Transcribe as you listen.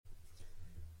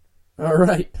All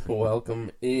right,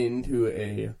 welcome into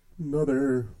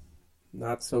another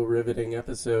not so riveting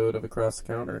episode of Across the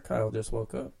Counter. Kyle just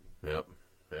woke up. Yep.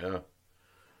 Yeah.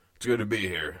 It's good to be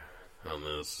here on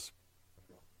this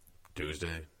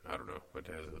Tuesday. I don't know. What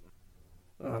day is it?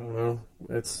 I don't know.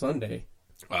 It's Sunday.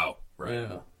 Oh, right.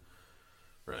 Yeah.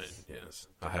 Right, yes.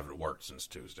 I haven't worked since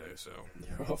Tuesday, so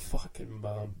You're a fucking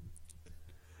bum.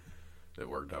 it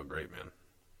worked out great, man.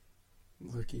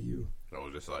 Look at you. I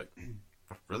was just like,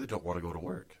 I really don't want to go to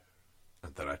work.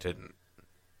 And then I didn't.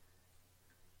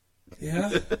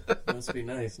 Yeah? Must be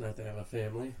nice not to have a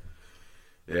family.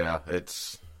 Yeah,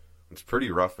 it's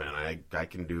pretty rough, man. I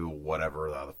can do whatever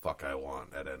the fuck I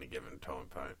want at any given time.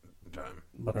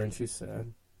 But aren't you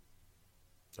sad?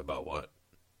 About what?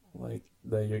 Like,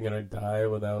 that you're gonna die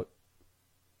without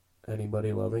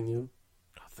anybody loving you?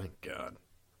 Oh, thank God.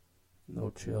 No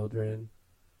children?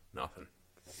 Nothing.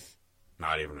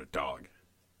 Not even a dog.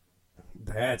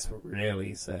 That's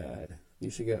really sad. You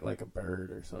should get, like, a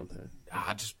bird or something.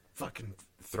 I just fucking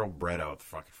throw bread out the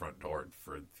fucking front door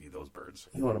for feed those birds.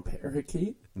 You want a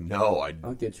parakeet? No,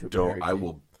 I'll get you a don't. parakeet. I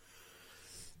will.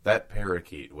 That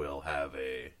parakeet will have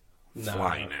a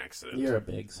flying accident. You're a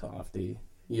big softy.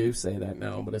 You say that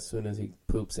now, but as soon as he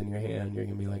poops in your hand, you're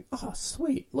going to be like, oh,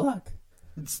 sweet, look.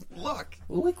 It's luck.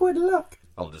 Liquid luck.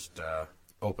 I'll just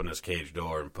open his cage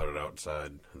door and put it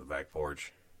outside on the back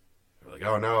porch. They're like,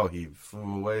 oh no, he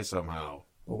flew away somehow.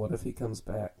 Well, what if he comes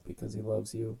back because he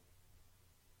loves you?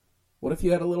 What if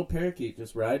you had a little parakeet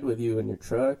just ride with you in your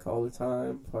truck all the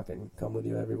time? Fucking come with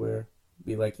you everywhere.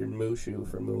 Be like your Mushu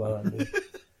from Mulan. Dude.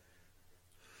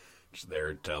 Just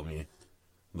there to tell me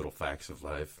little facts of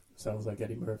life. Sounds like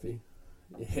Eddie Murphy.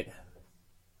 Yeah.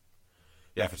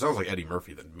 Yeah, if it sounds like Eddie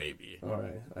Murphy, then maybe.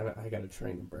 Alright, I gotta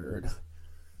train a bird.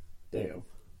 Damn.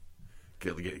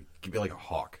 Give me like a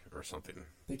hawk or something.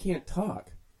 They can't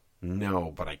talk.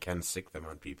 No, but I can sick them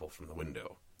on people from the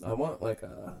window. I want like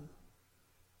a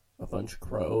bunch of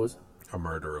crows. A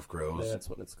murder of crows. That's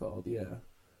what it's called, yeah. I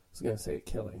was gonna say a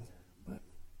killing, but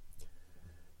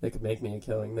they could make me a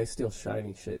killing. They steal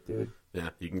shiny shit, dude. Yeah,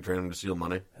 you can train them to steal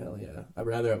money. Hell yeah. I'd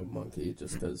rather have a monkey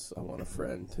just because I want a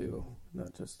friend, too.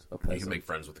 Not just a peasant. You can make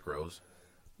friends with the crows.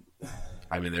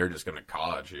 I mean, they're just going to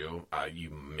caw at you. You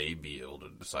may be able to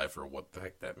decipher what the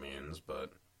heck that means,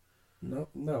 but... No.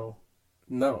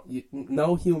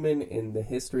 No human in the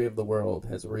history of the world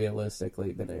has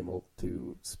realistically been able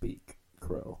to speak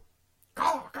crow.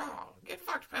 Caw, caw, get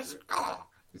fucked, peasant, caw.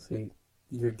 See,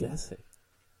 you're guessing.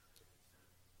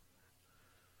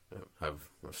 I've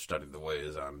studied the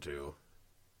ways on to,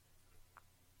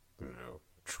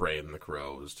 train the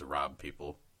crows to rob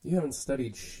people. You haven't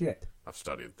studied shit. I've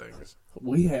studied things.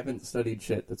 We haven't studied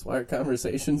shit. That's why our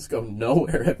conversations go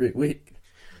nowhere every week.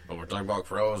 But we're talking about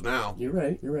crows now. You're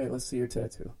right. Let's see your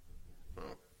tattoo.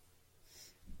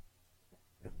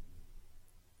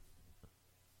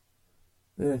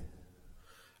 Oh.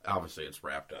 Obviously, it's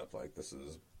wrapped up. Like, this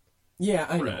is Yeah,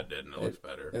 I know. red, and it looks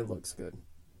better. It looks good.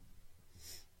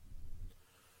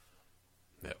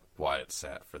 Yeah, Wyatt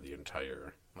sat for the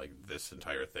entire, this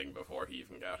entire thing before he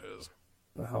even got his.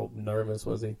 How nervous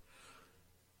was he?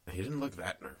 He didn't look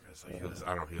that nervous.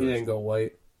 He didn't go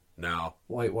white. No.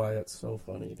 White Wyatt's so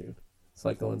funny, dude. It's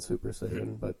like going Super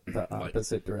Saiyan, but the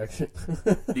opposite direction.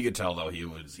 You could tell, though, he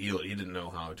didn't know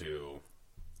how to,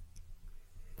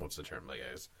 what's the term,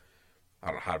 guys? I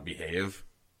don't know how to behave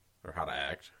or how to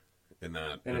act in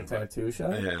that. In a tattoo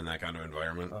shop? Yeah, in that kind of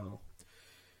environment. Oh.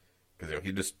 Because,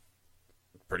 he just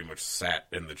pretty much sat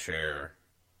in the chair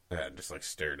and just,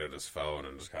 stared at his phone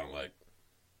and just kind of,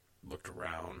 looked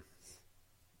around.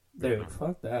 Dude,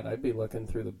 fuck that. I'd be looking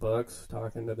through the books,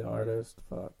 talking to the artist.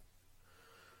 Fuck.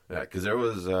 Yeah, because there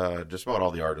was, just about all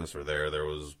the artists were there. There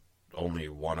was only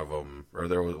one of them, or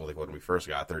there was, when we first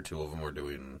got there, two of them were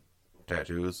doing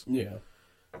tattoos. Yeah.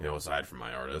 Aside from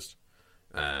my artist.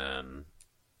 And,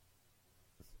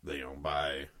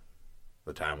 by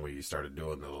the time we started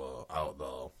doing the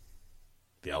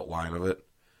outline of it,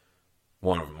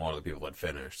 one of the people had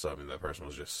finished. So, that person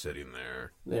was just sitting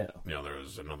there. Yeah. There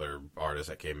was another artist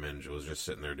that came in, was just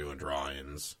sitting there doing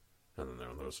drawings. And then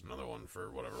there was another one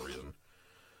for whatever reason.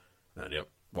 And,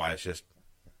 Wyatt's just...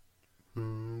 I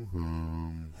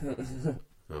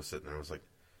was sitting there, I was like,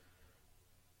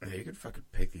 hey, you could fucking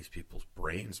pick these people's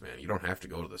brains, man. You don't have to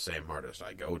go to the same artist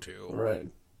I go to. Right.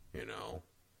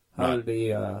 How did he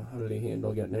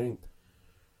handle getting inked?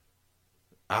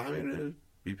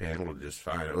 He handled it just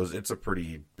fine. It was a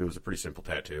pretty simple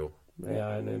tattoo.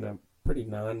 Yeah, and in a pretty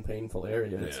non-painful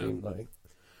area, it seemed like.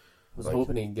 I was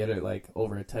hoping he'd get it,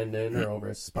 over a tendon or over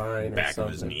his spine or back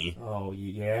something. of his knee. Oh,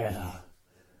 yeah.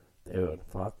 Dude,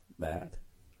 fuck that.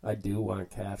 I do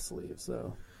want calf sleeves,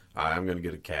 though. I'm going to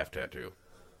get a calf tattoo.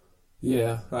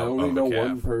 Yeah, I Of only a know calf.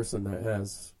 one person that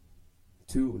has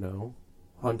two now.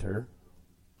 Hunter.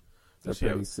 They're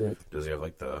pretty sick. Does he have,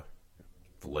 like, the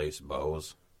lace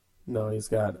bows? No, he's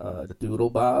got Doodle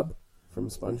Bob from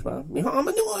SpongeBob.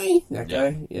 Meow-a-noy! That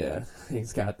guy? Yeah,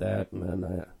 he's got that. And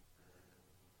then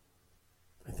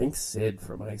I think Sid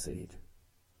from Ice Age.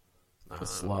 The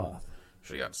sloth.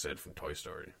 Should have got Sid from Toy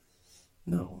Story.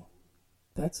 No,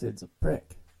 that Sid's a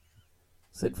prick.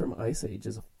 Sid from Ice Age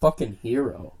is a fucking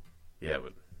hero. Yeah,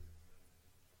 but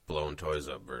blowing toys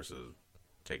up versus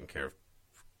taking care of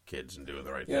kids and doing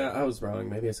the right thing. Yeah, I was wrong.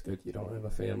 Maybe it's good you don't have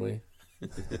a family.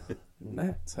 And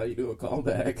that's how you do a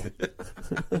callback.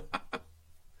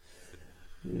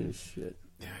 Shit.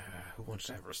 Yeah, who wants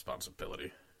to have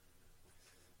responsibility?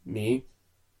 Me?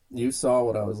 You saw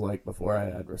what I was like before I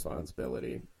had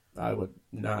responsibility. I would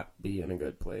not be in a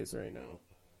good place right now.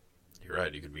 You're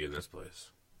right, you could be in this place.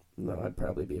 No, I'd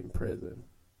probably be in prison.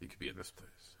 You could be in this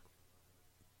place.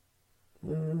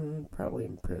 Probably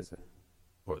in prison.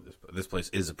 Or this place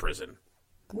is a prison.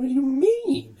 What do you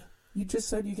mean? You just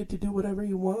said you get to do whatever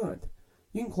you want.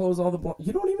 You can close all the blinds.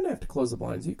 You don't even have to close the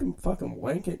blinds. You can fucking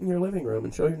wank it in your living room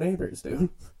and show your neighbors, dude.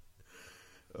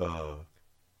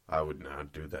 I would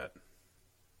not do that.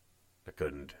 I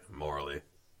couldn't, morally.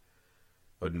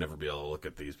 I would never be able to look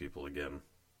at these people again.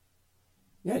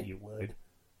 Yeah, you would.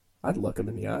 I'd look them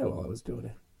in the eye while I was doing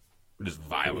it. Just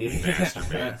violently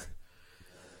masturbate.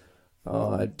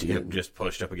 Oh, I'd be just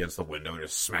pushed up against the window and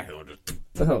just smack it. Just...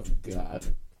 Oh, God.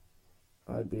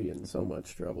 I'd be in so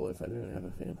much trouble if I didn't have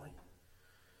a family.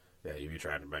 Yeah, you'd be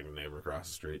trying to bang the neighbor across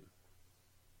the street.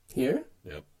 Here?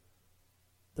 Yep.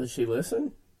 Does she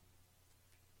listen?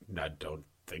 I don't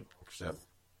think so.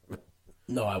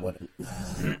 No, I wouldn't.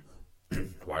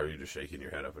 Why were you just shaking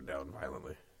your head up and down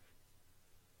violently?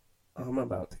 I'm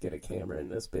about to get a camera in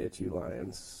this bitch, you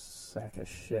lying sack of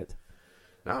shit.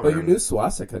 No, But man. your new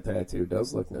swastika tattoo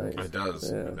does look nice. It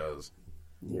does. Yeah. It does.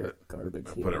 You're garbage.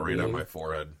 I put it right on my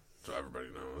forehead so everybody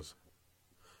knows.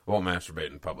 I won't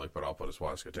masturbate in public, but I'll put a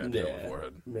swastika tattoo on my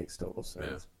forehead. Makes total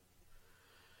sense.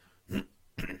 Yeah.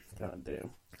 God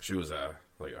damn. She was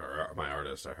my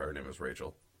artist. Her name is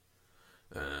Rachel,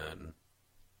 and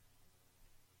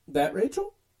that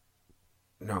Rachel?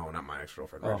 No, not my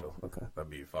ex-girlfriend, Oh, Rachel. okay. That'd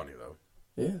be funny though.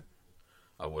 Yeah.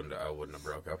 I wouldn't have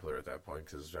broke up with her at that point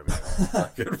because I mean,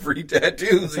 fucking free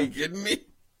tattoos. Are you kidding me?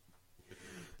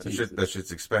 That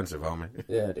shit's expensive, homie.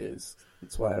 Yeah, it is.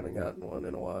 That's why I haven't gotten one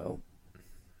in a while.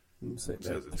 I'm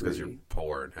sitting at It's because you're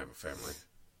poor and have a family.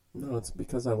 No, it's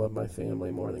because I love my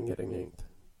family more than getting inked.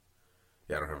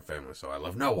 Yeah, I don't have a family, so I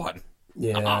love no one.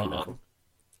 Yeah, I know.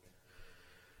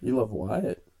 You love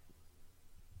Wyatt.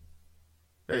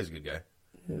 Yeah, he's a good guy.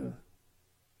 Yeah.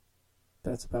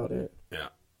 That's about it. Yeah.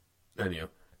 And you?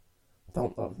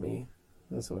 Don't love me.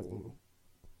 That's what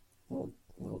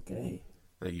little gay.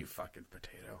 Hey, you fucking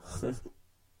potato.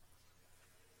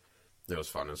 It was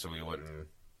fun, and so we went and,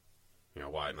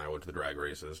 Wyatt and I went to the drag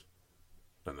races.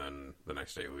 And then the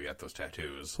next day we got those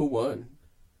tattoos. Who won?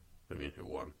 I mean, who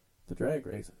won? The drag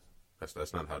races.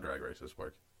 That's not how drag races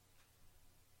work.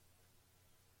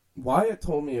 Wyatt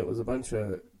told me it was a bunch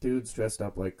of dudes dressed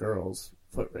up like girls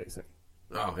foot racing.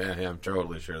 Oh, yeah, I'm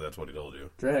totally sure that's what he told you.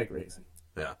 Drag racing.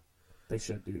 Yeah. They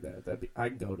should do that.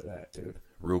 I'd go to that, dude.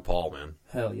 RuPaul, man.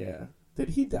 Hell yeah. Did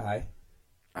he die?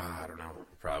 I don't know.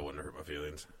 Probably wouldn't hurt my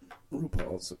feelings.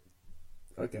 RuPaul's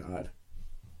a god.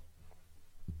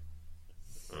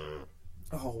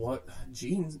 Oh, what?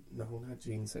 No, not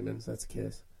Gene Simmons. That's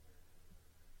Kiss.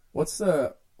 What's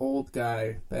the old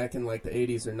guy back in like the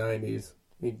 80s or 90s?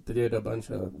 He did a bunch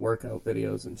of workout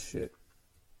videos and shit.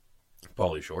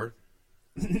 Pauly Shore?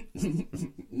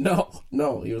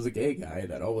 No, he was a gay guy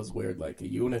that always wore like a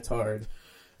unitard.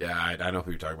 Yeah, I know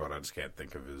who you're talking about. I just can't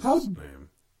think of his How name.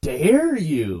 Dare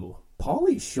you?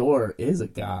 Pauly Shore is a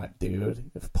god,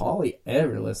 dude. If Pauly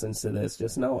ever listens to this,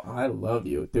 just know I love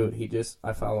you. Dude,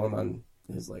 I follow him on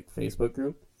his like Facebook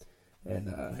group. And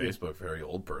Facebook, very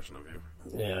old person of you.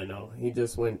 Yeah, I know. He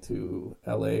just went to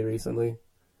LA recently.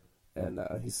 And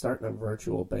he's starting a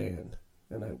virtual band.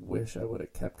 And I wish I would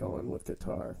have kept going with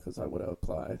guitar because I would have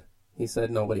applied. He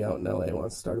said nobody out in LA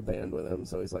wants to start a band with him.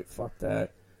 So he's like, fuck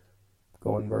that.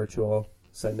 Going virtual.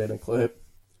 Send in a clip.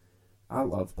 I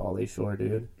love Pauly Shore,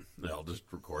 dude. Yeah, I'll just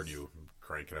record you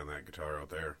cranking on that guitar out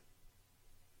there.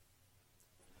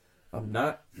 I'm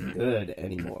not good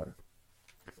anymore.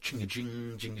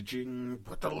 Ching-a-ching, ching-a-ching,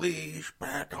 put the leash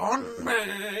back on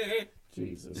me.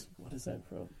 Jesus. What is that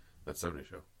from? That's 70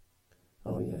 Show.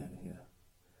 Oh, yeah.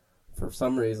 For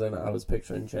some reason, I was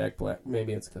picturing Jack Black.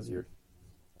 Maybe it's because you're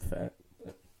fat.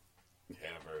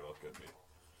 Yeah, very could be.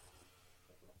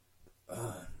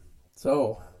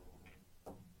 So,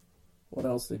 what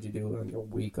else did you do on your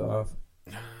week off?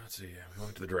 Let's see. We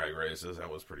went to the drag races. That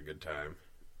was a pretty good time.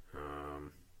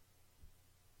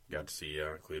 Got to see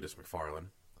Cletus McFarlane.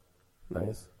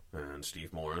 Nice. And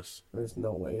Steve Morris. There's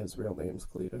no way his real name's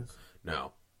Cletus.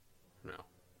 No.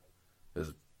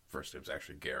 His first name's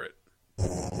actually Garrett.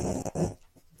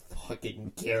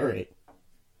 Fucking Garrett.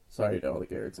 Sorry to all the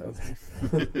Garretts out there.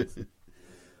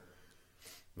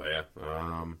 But yeah,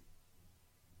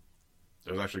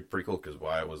 it was actually pretty cool because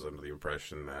I was under the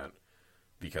impression that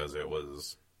because it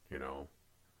was,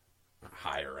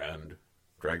 higher end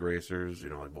drag racers,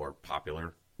 like more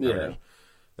popular, Yeah,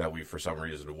 that we for some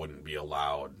reason wouldn't be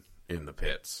allowed in the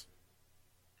pits.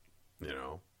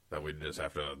 That we'd just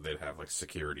they'd have like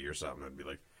security or something. It'd be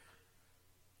like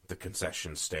the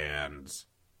concession stands,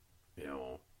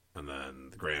 and then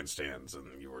the grandstands,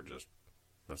 and you were just,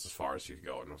 that's as far as you could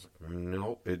go. And I was like,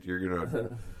 nope, you're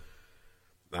gonna.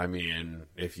 I mean,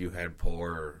 if you had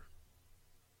poor,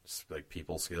 like,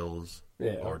 people skills,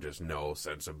 or just no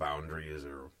sense of boundaries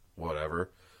or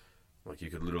whatever, like, you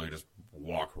could literally just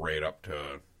walk right up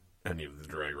to any of the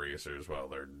drag racers while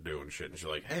they're doing shit, and she's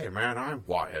like, hey, man, I'm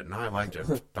Wyatt, and I like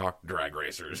to talk to drag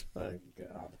racers. My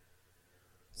God.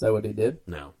 Is that what he did?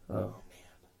 No. Oh,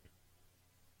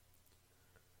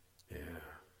 Yeah.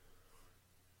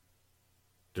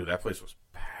 Dude, that place was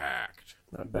packed.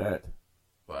 I bet.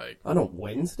 Like, On a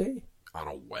Wednesday? on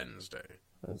a Wednesday.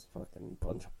 That's a fucking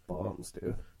bunch of bums,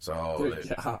 dude. So,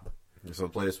 Good job. So the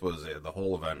place was, the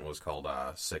whole event was called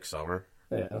Six Summer.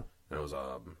 Yeah. And it was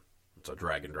it's a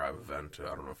drag and drive event.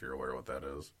 I don't know if you're aware what that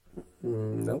is.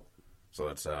 Nope. So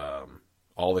that's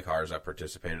all the cars that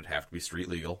participated have to be street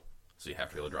legal. So you have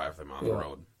to be able to drive them on the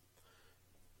road.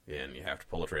 And you have to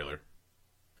pull a trailer.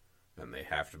 And they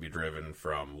have to be driven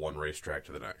from one racetrack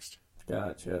to the next.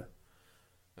 Gotcha.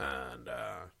 And,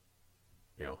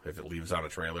 if it leaves on a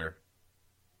trailer,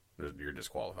 you're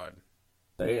disqualified.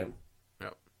 Damn.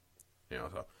 Yep.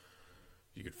 So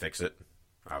you could fix it.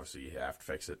 Obviously, you have to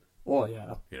fix it. Well,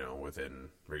 yeah. Within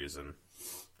reason.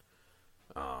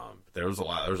 There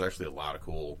was actually a lot of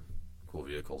cool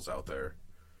vehicles out there.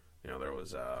 There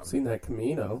was Seen that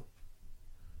Camino.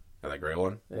 that gray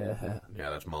one. Yeah. Yeah,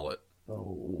 that's Mullet.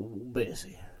 Oh,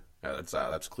 busy. Yeah, that's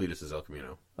Cletus's El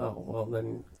Camino. Oh, well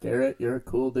then, Garrett, you're a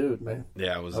cool dude, man.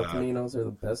 Yeah, it was. El Caminos are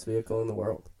the best vehicle in the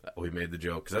world. We made the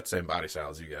joke because that's the same body style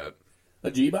as you got.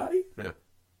 A G-body? Yeah.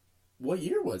 What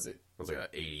year was it? It was like an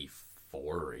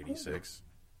 84 or 86.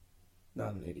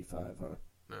 Not an 85, huh?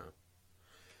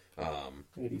 No.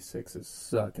 86 is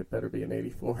suck. It better be an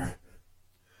 84.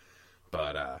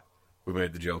 But we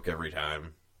made the joke every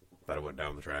time that I went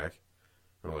down the track.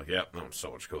 I'm like, yep, I'm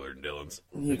so much cooler than Dylan's.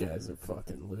 You guys are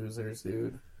fucking losers,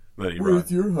 dude. Then he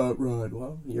Where's your hot rod?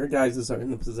 Well, your guys are in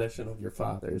the possession of your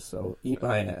fathers, so eat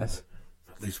my ass.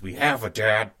 At least we have a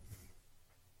dad.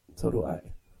 So do I.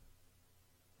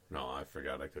 No, I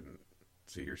forgot I couldn't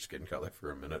see your skin color for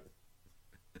a minute.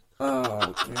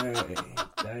 Okay.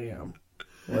 Damn.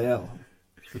 Well.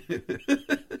 You're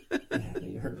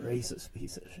a racist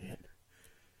piece of shit.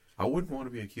 I wouldn't want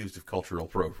to be accused of cultural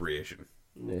appropriation.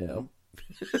 Yeah.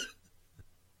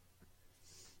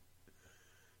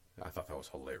 I thought that was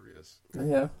hilarious.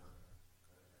 Yeah.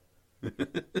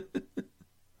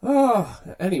 Oh,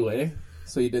 anyway.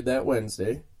 So you did that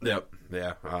Wednesday. Yep.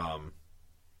 Yeah.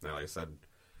 Like I said,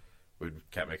 we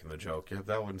kept making the joke. Yeah,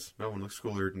 that one looks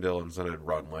cooler than Dylan's. And it'd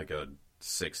run like a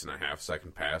 6.5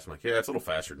 second pass. I'm like, yeah, it's a little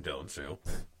faster than Dylan's too.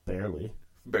 Barely.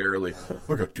 Barely.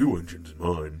 I got 2 engines in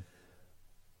mine.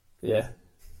 Yeah.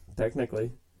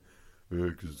 Technically. Yeah,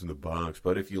 because it's in the box.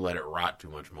 But if you let it rot too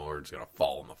much more, it's going to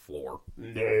fall on the floor.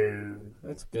 No.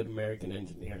 That's good American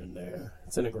engineering there.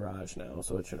 It's in a garage now,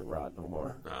 so it shouldn't rot no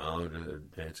more. No,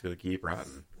 it's going to keep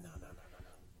rotting. No.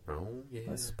 Oh,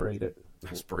 yeah. I sprayed it.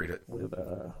 With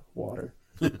water.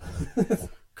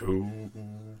 Cool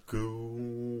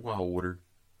water.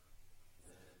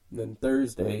 And then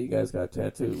Thursday, you guys got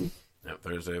tattoos. Yeah,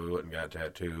 Thursday we went and got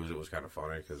tattoos. It was kind of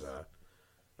funny because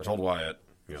I told Wyatt.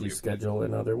 Did you schedule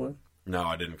another one? No,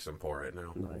 I didn't because I'm poor right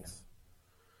now. Nice.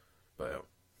 But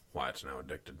Wyatt's now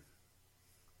addicted.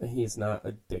 He's not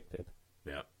addicted.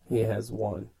 Yeah. He has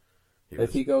one.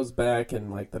 If he goes back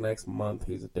in like the next month,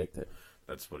 he's addicted.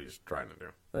 That's what he's trying to do.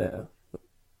 Yeah.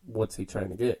 What's he trying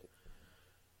to get?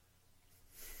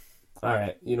 All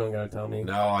right, you don't gotta tell me.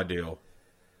 No, I do.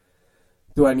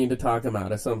 Do I need to talk him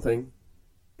out of something?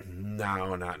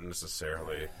 No, not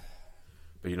necessarily.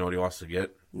 But you know what he wants to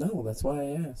get? No, that's why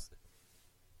I asked.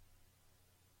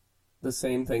 The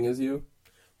same thing as you?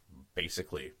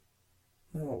 Basically.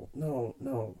 No.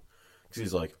 Because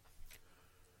he's like,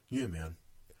 Yeah, man.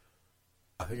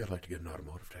 I think I'd like to get an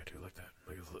automotive tattoo like that,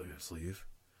 like a sleeve.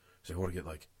 So I want to get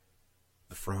like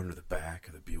the front or the back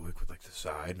of the Buick with like the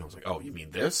side. And I was like, oh, you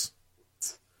mean this?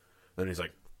 Then he's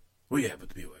like, well, yeah, but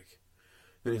the Buick.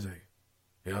 Then he's like,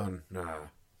 yeah, nah.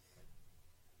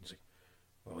 He's like,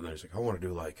 oh, and then he's like, I want to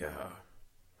do like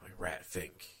Rat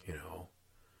Fink, you know,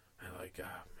 and like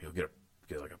he'll get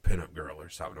like a pinup girl or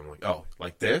something. I'm like, oh,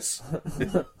 like this?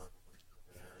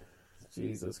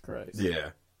 Jesus Christ. Yeah.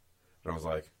 And I was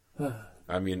like,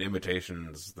 I mean,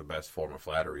 imitation's the best form of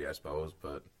flattery, I suppose,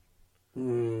 but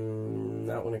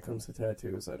not when it comes to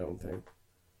tattoos, I don't think.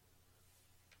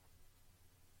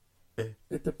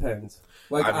 It depends.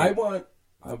 Like, I want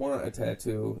a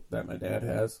tattoo that my dad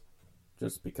has,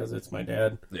 just because it's my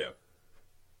dad. Yeah.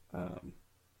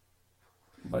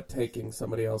 But taking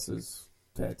somebody else's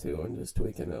tattoo and just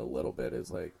tweaking it a little bit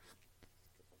is like,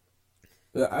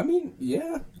 I mean,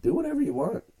 yeah, do whatever you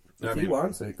want. If he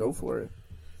wants it, go for it.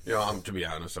 You know, to be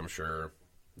honest, I'm sure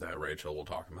that Rachel will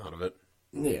talk him out of it.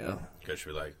 Yeah. Because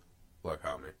she'll be like, look,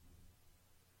 homie,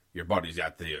 your buddy's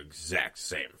got the exact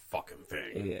same fucking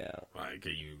thing. Yeah. Like,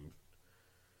 you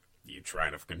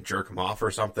trying to fucking jerk him off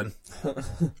or something?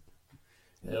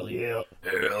 Hell yeah.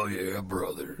 Hell yeah,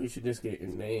 brother. You should just get your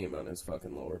name on his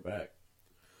fucking lower back.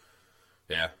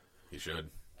 Yeah, you should.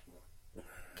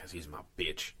 Because he's my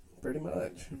bitch. Pretty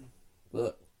much.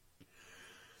 Look.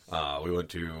 We went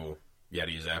to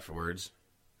Yeti's afterwards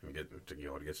and get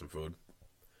some food.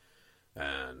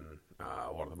 And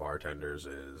one of the bartenders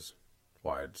is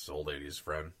Wyatt's old lady's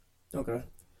friend. Okay.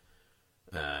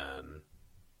 And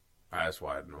I asked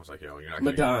Wyatt, and I was like, you're not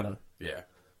Madonna. Yeah.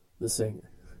 The singer.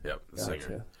 Yep, the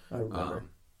singer. I remember.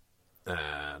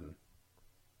 And,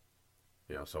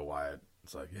 so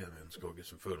Wyatt's like, yeah, man, let's go get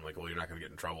some food. I'm like, well, you're not going to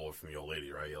get in trouble from the old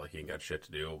lady, right? You're like, you ain't got shit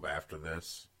to do after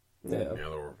this. Yeah. They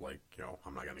were like,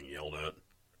 I'm not getting yelled at.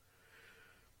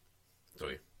 So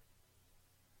he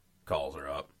calls her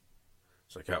up.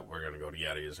 It's like, yeah, we're going to go to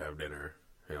Yeti's, have dinner,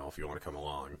 if you want to come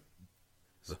along.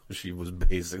 So she was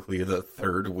basically the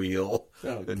third wheel,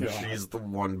 and God. She's the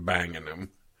one banging him.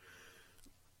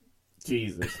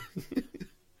 Jesus.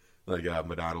 Like,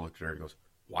 Madonna looked at her and goes,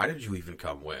 why did you even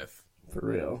come with? For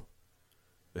real.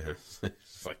 It's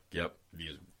like, yep.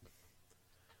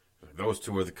 Those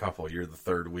two are the couple. You're the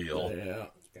third wheel. Yeah.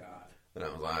 God. And I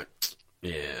was like,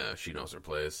 yeah, she knows her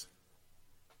place.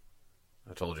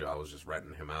 I told you I was just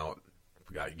renting him out.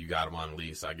 You got him on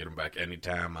lease. I get him back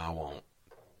anytime I want.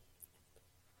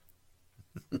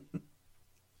 You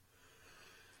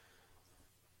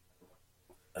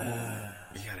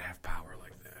gotta have power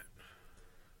like that.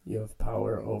 You have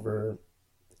power over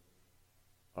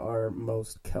our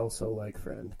most Kelso-like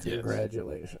friend.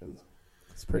 Congratulations. Yes.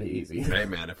 It's pretty easy. Hey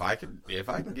man, if I can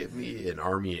get me an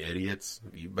army of idiots,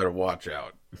 you better watch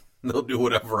out. They'll do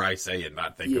whatever I say and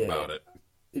not think about it.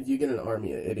 If you get an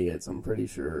army of idiots, I'm pretty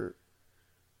sure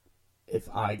if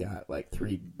I got like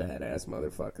 3 badass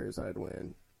motherfuckers, I'd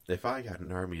win. If I got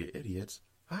an army of idiots,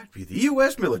 I'd be the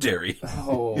U.S. military.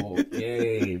 Oh,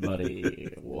 yay,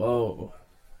 buddy. Whoa.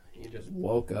 You just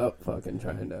woke up fucking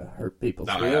trying to hurt people's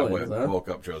feelings, huh? Woke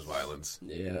up, chose violence.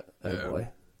 Yeah, boy.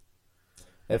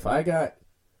 If I got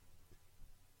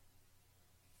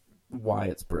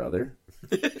Wyatt's brother,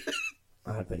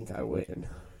 I think I win.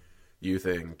 You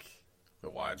think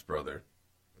that Wyatt's brother,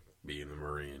 being a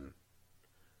Marine,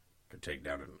 could take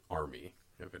down an army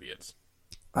of idiots?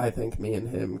 I think me and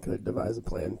him could devise a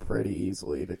plan pretty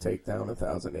easily to take down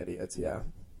 1,000 idiots, yeah.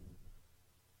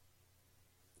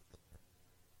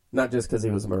 Not just because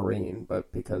he was a Marine,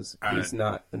 but because he's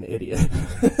not an idiot.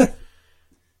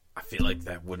 I feel like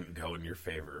that wouldn't go in your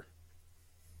favor.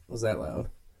 Was that loud?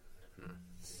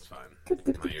 It's fine.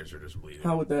 Good. My ears are just bleeding.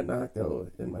 How would that not go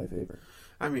in my favor?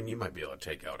 I mean, you might be able to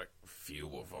take out a few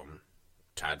of them.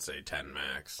 I'd say 10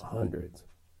 max. Hundreds.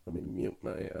 Let me mute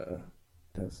my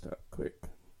desktop quick.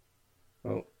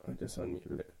 Oh, I just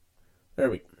unmuted it. There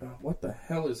we go. What the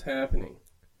hell is happening?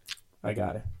 I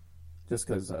got it. Just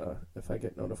because if I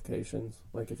get notifications,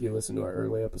 like if you listen to our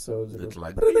early episodes, it's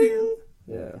like,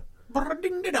 yeah.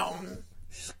 Ding-dong.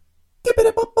 Skip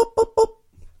it up.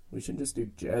 We should just do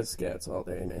jazz scats all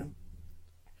day, man.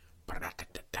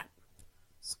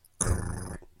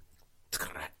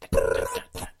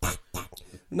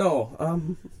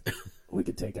 No, we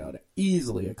could take out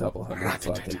easily a couple hundred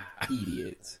fucking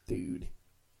idiots, dude.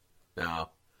 No.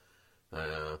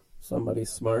 Somebody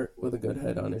smart with a good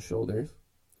head on his shoulders.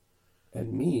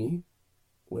 And me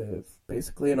with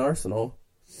basically an arsenal.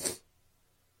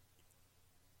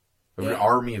 An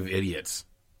army of idiots.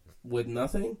 With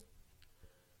nothing?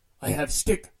 I have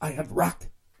stick, I have rock,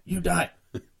 you die.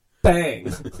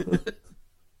 Bang.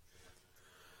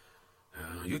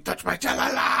 You touch my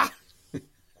cha-la-la!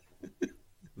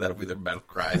 That'll be their battle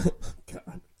cry.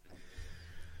 God.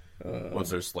 Once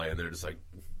they're slaying, they're just like,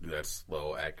 do that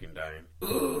slow acting dying.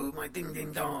 Ooh, my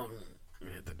ding-ding-dong.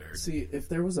 Hit the dirt. See, if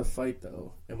there was a fight,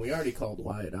 though, and we already called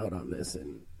Wyatt out on this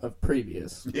in a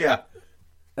previous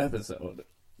episode,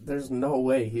 there's no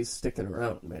way he's sticking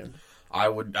around, man. I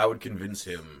would convince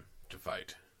him to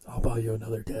fight. I'll buy you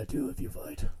another tattoo if you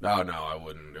fight. No, I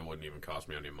wouldn't. It wouldn't even cost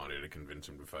me any money to convince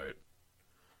him to fight.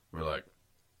 We're like,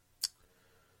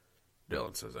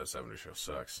 Dylan says that 70 show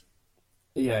sucks.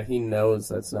 Yeah, he knows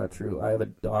that's not true. I have a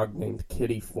dog named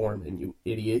Kitty Foreman, you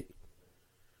idiot.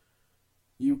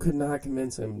 You could not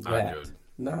convince him that.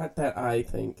 Not that I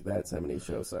think that 70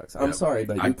 show sucks. I'm sorry,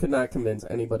 but you could not convince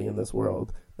anybody in this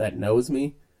world that knows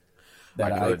me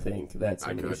that I think that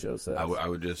 70 show sucks. I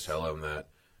would just tell him that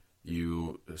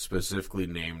you specifically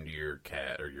named your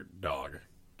cat or your dog,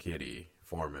 Kitty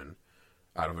Foreman,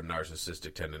 out of a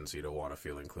narcissistic tendency to want to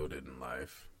feel included in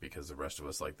life because the rest of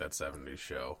us like that 70s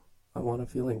show. I want to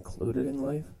feel included in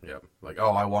life? Yep. Like,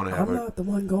 oh, I want to have I'm not the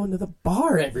one going to the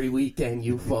bar every weekend,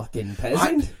 you fucking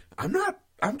peasant. I'm not.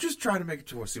 I'm just trying to make it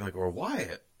to seem like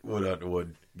Wyatt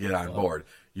would get on board.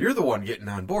 You're the one getting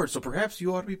on board, so perhaps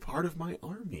you ought to be part of my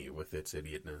army with its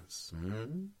idiotness.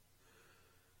 Hmm?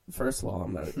 First of all,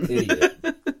 I'm not an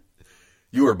idiot.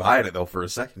 You were buying it, though, for a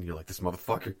second. You're like, this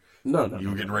motherfucker. No. You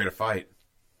were getting ready to fight.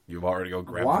 You've already go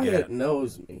grab Wyatt the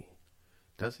knows me.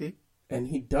 Does he? And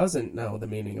he doesn't know the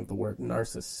meaning of the word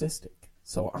narcissistic.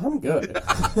 So I'm good.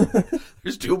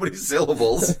 There's too many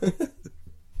syllables.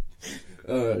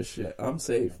 Oh, shit. I'm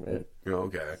safe, man.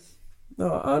 Okay.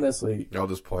 No, honestly. I'll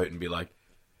just point and be like,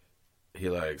 he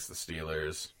likes the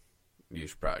Steelers. You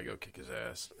should probably go kick his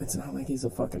ass. It's not like he's a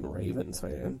fucking Ravens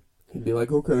fan. He'd be like,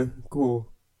 okay,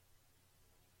 cool.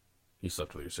 He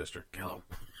slept with your sister. Kill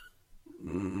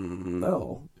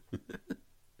No. him.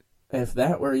 If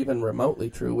that were even remotely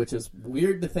true, which is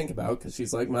weird to think about because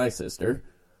she's like my sister,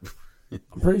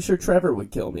 I'm pretty sure Trevor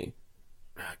would kill me.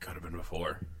 Could have been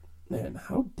before. Man,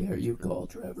 how dare you call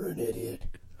Trevor an idiot?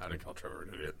 I didn't call Trevor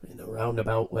an idiot. In a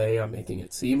roundabout way, I'm making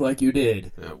it seem like you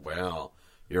did. Well,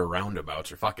 your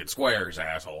roundabouts are fucking squares,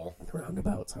 asshole.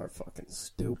 Roundabouts are fucking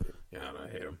stupid. Yeah, and I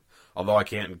hate them. Although I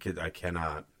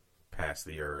cannot pass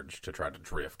the urge to try to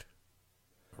drift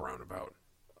a roundabout.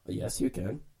 Yes, you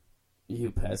can. You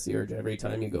pass the urge every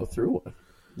time you go through one.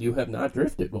 You have not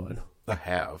drifted one. I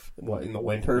have. What, in the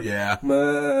winter? Yeah.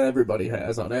 Everybody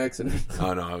has on accident.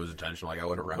 Oh, no, it was intentional. Like, I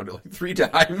went around it like 3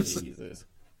 times. Jesus.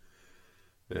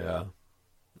 Yeah.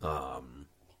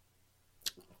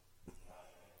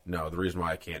 No, the reason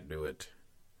why I can't do it,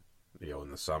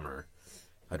 in the summer,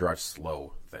 I drive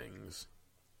slow things.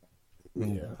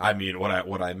 Yeah. I mean,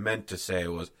 what I meant to say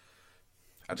was,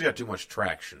 I just got too much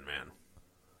traction, man.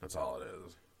 That's all it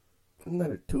is. Isn't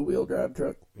that a 2-wheel drive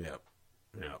truck? Yep.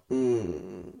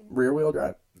 Rear wheel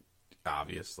drive?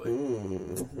 Obviously.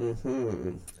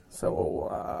 Mm-hmm.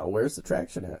 So, where's the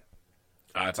traction at?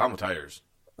 It's on the tires.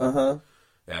 Uh-huh.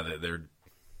 Yeah,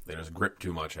 they just grip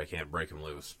too much. I can't break them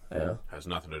loose. Yeah. Has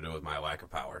nothing to do with my lack of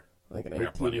power. Like an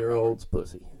 18-year-old's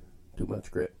pussy. Too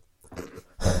much grip.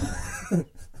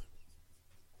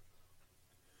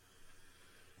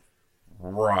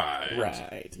 Right.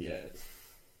 Right, yes.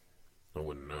 I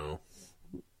wouldn't know.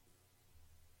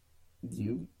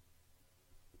 You?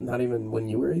 Not even when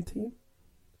you were 18?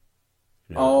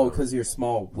 Yeah. Oh, because you're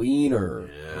small wiener.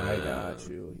 Yeah. I got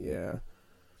you, yeah.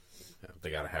 They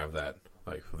gotta have that,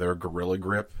 like, their gorilla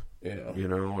grip, Yeah.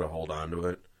 To hold on to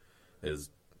it, is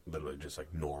literally just,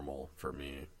 like, normal for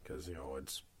me, because,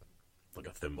 it's like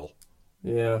a thimble.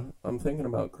 Yeah, I'm thinking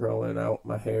about growing out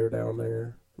my hair down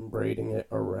there and braiding it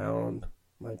around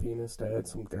my penis to add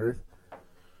some girth.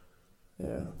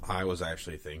 Yeah. I was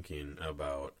actually thinking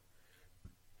about...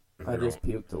 I just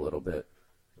puked a little bit.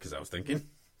 Because I was thinking?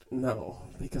 No,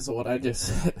 because of what I just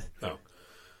said. Oh.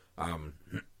 I want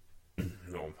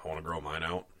to grow mine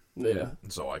out. Yeah.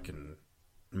 So I can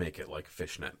make it like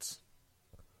fishnets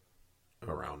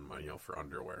around my, for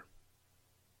underwear.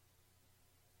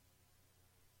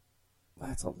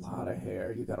 That's a lot of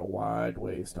hair. You got a wide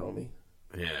waist, homie.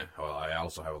 Yeah, well, I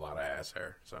also have a lot of ass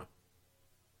hair, so.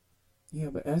 Yeah,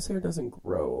 but ass hair doesn't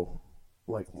grow,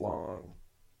 like, long.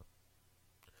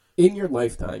 In your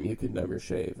lifetime, you could never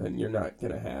shave, and you're not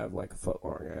going to have, like, a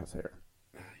foot-long ass hair.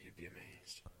 You'd be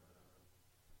amazed.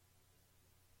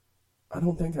 I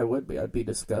don't think I would be. I'd be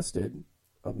disgusted.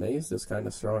 Amazed is kind of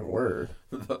a strong word.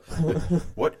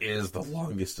 What is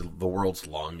the world's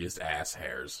longest ass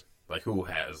hairs? Like, who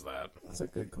has that? That's a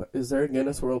good question. Is there a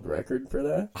Guinness World Record for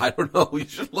that? I don't know. You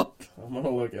should look. I'm going to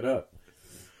look it up.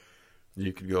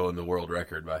 You could go in the world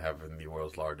record by having the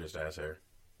world's largest ass hair.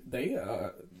 They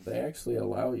actually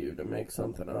allow you to make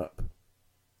something up.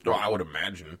 No, I would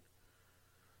imagine.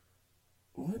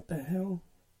 What the hell?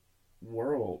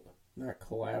 World, not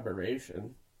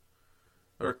collaboration.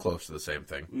 They're close to the same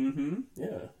thing. Mm-hmm,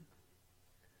 yeah.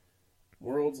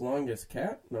 World's longest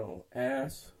cat? No,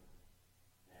 ass,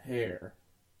 hair.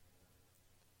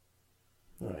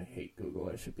 Oh, I hate Google.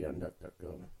 I should be on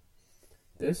DuckDuckGo.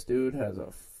 This dude has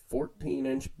a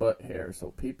 14-inch butt hair, so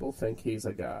people think he's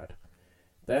a god.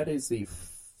 That is the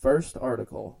first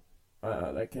article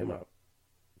that came up.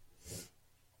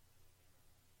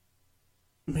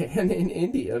 Man in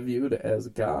India viewed as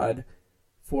god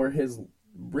for his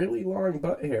really long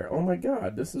butt hair. Oh my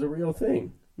god, this is a real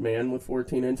thing. Man with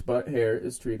 14-inch butt hair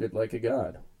is treated like a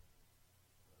god.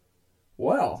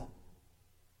 Well,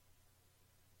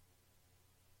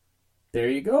 there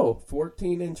you go.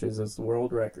 14 inches is the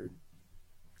world record.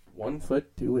 1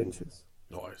 foot, 2 inches.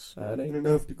 Nice. That ain't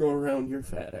enough to go around your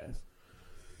fat ass.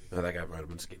 No, that guy might have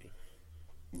been skinny.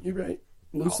 You're right.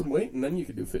 Lose some weight and then you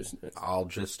can do fishnets. I'll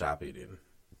just stop eating.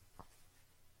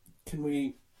 Can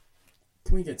we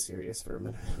get serious for a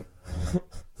minute?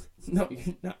 No,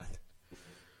 you're not.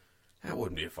 That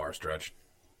wouldn't be a far stretch.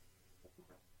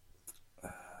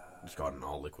 Just got an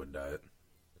all-liquid diet.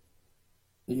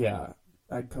 Yeah,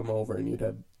 I'd come over and you'd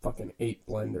have fucking 8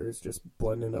 blenders just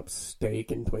blending up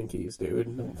steak and Twinkies, dude.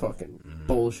 No fucking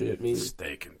bullshit me.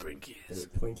 Steak and Twinkies.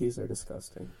 Dude, Twinkies are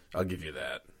disgusting. I'll give you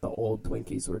that. The old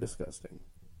Twinkies were disgusting.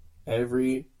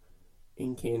 Every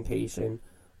incantation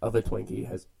of a Twinkie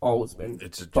has always been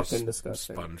fucking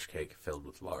disgusting. Sponge cake filled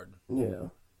with lard. Yeah.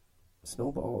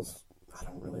 Snowballs, I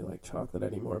don't really like chocolate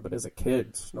anymore, but as a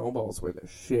kid, Snowballs were the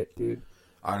shit, dude.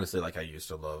 Honestly, like, I used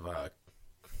to love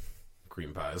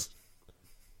cream pies.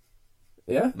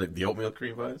 Yeah? Like the oatmeal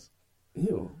cream pies.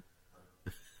 Ew.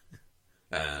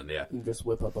 And, yeah. You just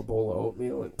whip up a bowl of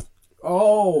oatmeal and...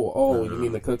 Oh, you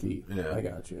mean the cookie. Yeah. I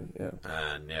got you, yeah.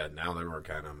 And, yeah, now they were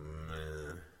kind of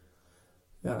meh.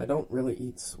 Yeah, I don't really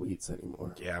eat sweets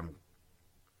anymore. Yeah,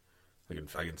 I can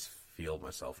feel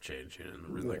myself changing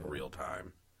in like real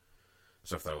time.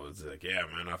 So if that was like, yeah,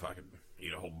 man, if I could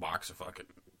eat a whole box of fucking,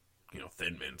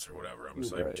 Thin Mints or whatever, I'm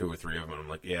just like 2 or 3 of them, and I'm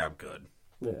like, yeah, I'm good.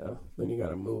 Yeah, then you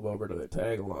gotta move over to the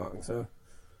tag-alongs, huh?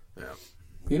 Yeah.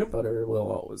 Peanut butter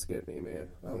will always get me, man.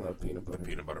 I love peanut butter. The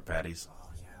peanut butter patties. Oh,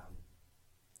 yeah.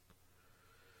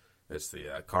 It's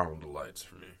the caramel delights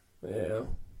for me. Yeah.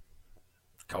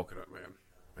 Coconut, man.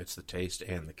 It's the taste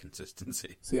and the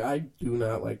consistency. See, I do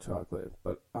not like chocolate,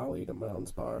 but I'll eat a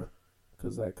Mounds bar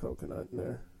because that coconut in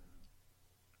there.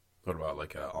 What about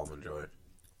like Almond Joy?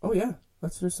 Oh, yeah.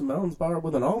 That's just a Mounds bar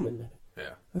with an almond in it.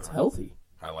 Yeah. That's healthy.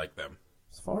 I like them.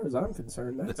 As far as I'm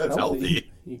concerned, that's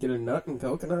healthy. You get a nut and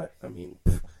coconut, I mean...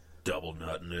 Double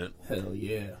nut in it. Hell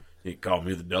yeah. You can call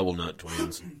me the double nut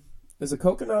twins. Is a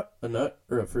coconut a nut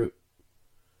or a fruit?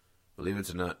 I believe it's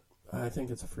a nut. I think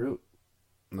it's a fruit.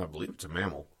 I believe it's a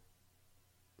mammal.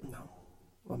 No.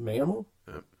 A mammal?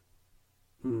 Yep.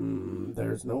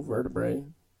 There's no vertebrae.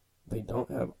 They don't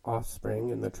have offspring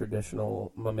in the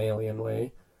traditional mammalian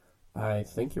way. I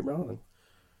think you're wrong.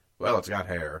 Well, it's got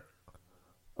hair.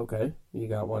 Okay, you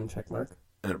got one check mark.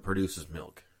 And it produces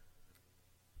milk.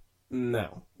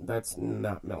 No, that's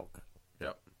not milk.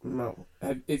 Yep. No.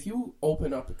 If you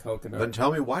open up a coconut... Then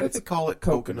tell me, why do they call it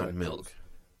coconut milk?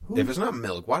 If it's not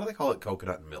milk, why do they call it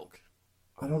coconut milk?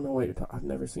 I don't know what you're talking... I've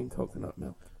never seen coconut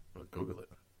milk. Well, Google it.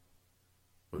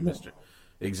 No.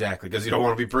 Exactly, because you don't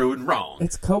want to be proven wrong.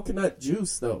 It's coconut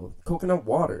juice, though. Coconut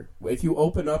water. If you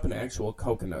open up an actual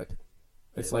coconut,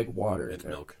 it's like water. It's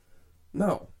milk.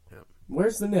 No. Yep.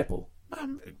 Where's the nipple?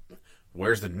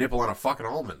 Where's the nipple on a fucking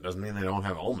almond? Doesn't mean they don't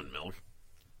have almond milk.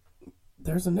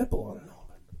 There's a nipple on an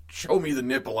almond. Show me the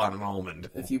nipple on an almond.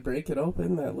 If you break it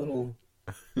open, that little...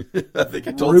 I think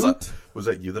I told that. Was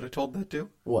that you that I told that to?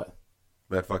 What?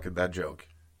 That joke.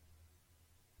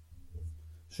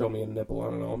 Show me a nipple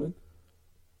on an almond?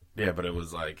 Yeah, but it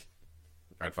was like,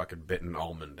 I'd fucking bit an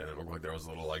almond and it looked like there was a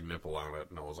little like nipple on it,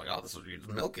 and I was like, oh, this is, you just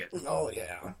milk it. Oh,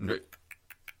 yeah.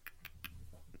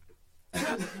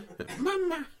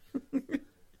 Mama.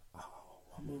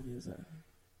 What movie is that?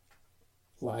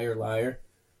 Liar, Liar.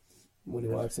 When he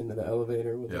walks into the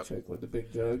elevator with the chick with the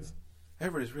big jugs.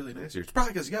 Everybody's really nice here. It's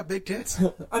probably because you got big tits.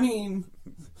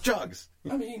 Jugs.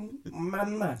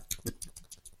 Mama.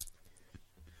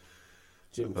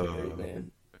 Jim Carrey,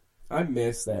 man. I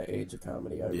miss that age of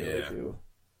comedy. I really do.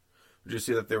 Did you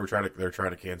see that they're trying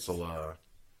to cancel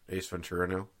Ace Ventura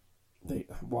now?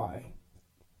 Why?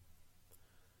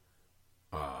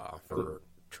 For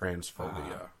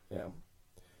transphobia. Yeah.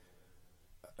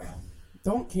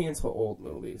 Don't cancel old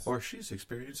movies. Or she's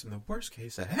experiencing the worst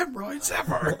case of hemorrhoids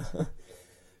ever.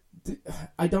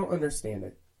 I don't understand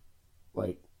it.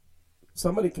 Like,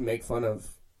 somebody can make fun of,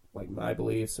 like, my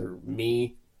beliefs or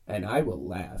me, and I will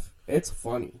laugh. It's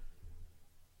funny.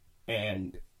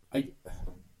 And I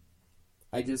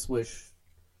just wish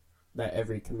that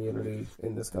every community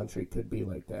in this country could be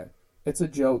like that. It's a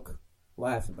joke.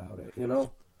 Laugh about it, you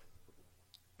know?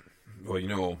 Well, you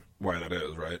know why that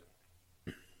is, right?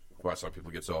 Why some people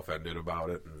get so offended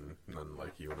about it, and then,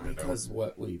 like, you and I don't. Because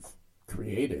what we've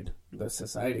created, the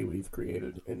society we've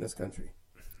created in this country.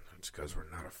 It's because we're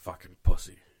not a fucking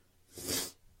pussy.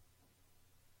 That's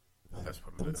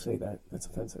what it Don't is. say that. That's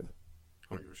offensive.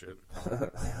 I don't give a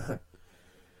shit.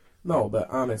 No, but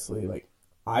honestly, like,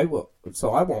 I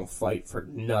won't fight for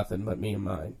nothing but me and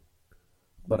mine.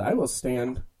 But I will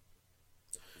stand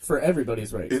for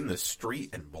everybody's rights. In the street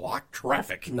and block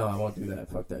traffic. No, I won't do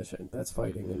that. Fuck that shit. That's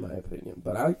fighting, in my opinion.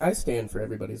 But I stand for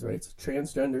everybody's rights.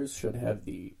 Transgenders should have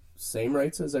the same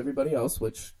rights as everybody else,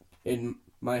 which, in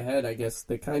my head, I guess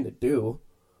they kind of do.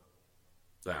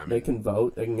 I mean, They can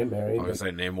vote. They can get married. I was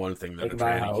gonna say, name one thing that they a can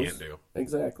buy a tranny house. can't do.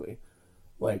 Exactly.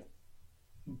 Like,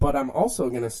 but I'm also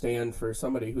going to stand for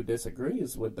somebody who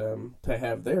disagrees with them to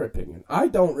have their opinion. I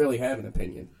don't really have an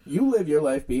opinion. You live your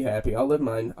life, be happy. I'll live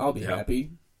mine. I'll be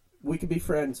happy. We could be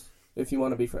friends if you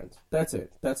want to be friends. That's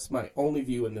it. That's my only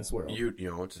view in this world. You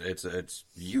know, it's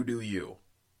you do you.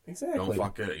 Exactly. Don't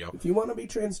fuck it. You know. If you want to be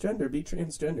transgender, be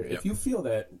transgender. Yep. If you feel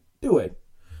that, do it.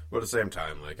 But at the same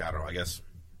time, like, I don't know, I guess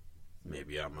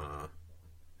maybe I'm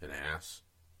an ass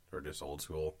or just old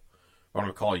school. I'm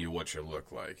gonna call you what you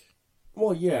look like.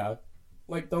 Well, yeah.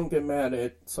 Like, don't get mad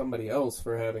at somebody else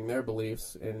for having their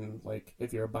beliefs. And, like,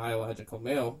 if you're a biological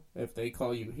male, if they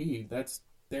call you he, that's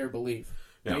their belief.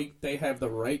 Yeah. They have the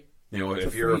right. You know,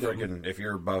 if to you're freedom. if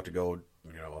you're about to go,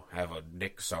 you know, have a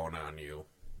dick sewn on you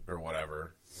or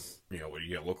whatever, you know,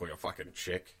 you look like a fucking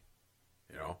chick.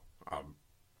 You know, I'm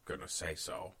gonna say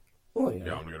so. Well, yeah. You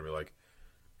know, I'm gonna be like,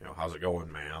 you know, how's it going,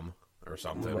 ma'am, or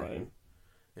something. Right.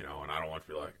 You know, and I don't want to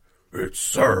be like, it's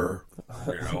sir,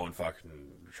 you know, and fucking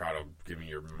try to give me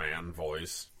your man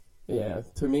voice. Yeah,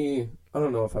 to me, I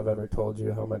don't know if I've ever told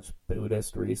you how much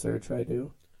Buddhist research I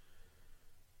do.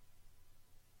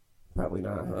 Probably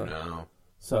not, huh? No.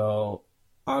 So,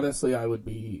 honestly, I would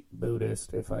be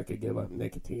Buddhist if I could give up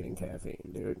nicotine and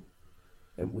caffeine, dude.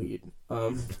 And weed.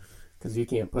 Because you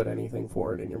can't put anything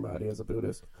foreign in your body as a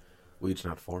Buddhist. Weed's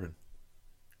not foreign.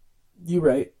 You're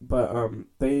right, but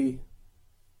they...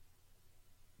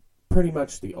 Pretty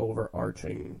much the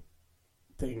overarching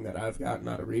thing that I've gotten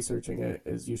out of researching it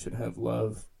is you should have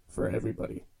love for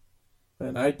everybody.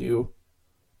 And I do.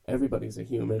 Everybody's a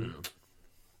human. Yeah.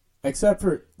 Except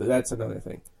for, that's another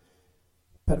thing.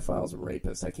 Pedophiles and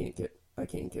rapists, I can't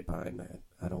get behind that.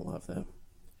 I don't love them.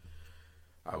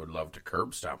 I would love to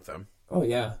curb stomp them. Oh,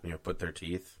 yeah. You know, put their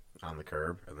teeth on the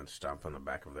curb and then stomp on the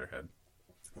back of their head.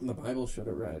 The Bible should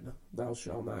have read, "Thou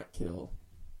shalt not kill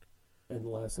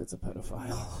unless it's a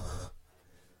pedophile."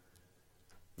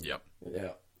 Yep.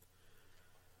 Yeah.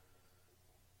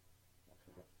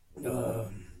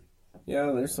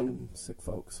 Yeah, there's some sick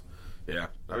folks. Yeah.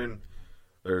 I mean,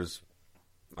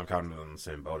 I'm kind of in the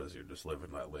same boat as you. Just live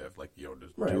and let live. Like, you know,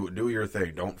 just do your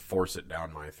thing. Don't force it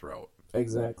down my throat.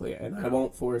 Exactly. And I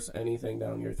won't force anything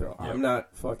down your throat. Yep. I'm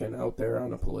not fucking out there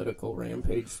on a political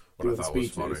rampage doing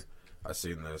speeches. Was funny, I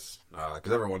seen this,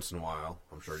 because every once in a while,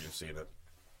 I'm sure you've seen it.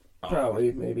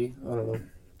 Probably, maybe. I don't know.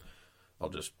 I'll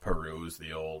just peruse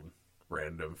the old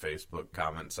random Facebook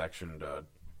comment section to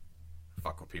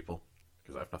fuck with people,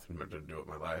 because I have nothing better to do with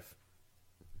my life.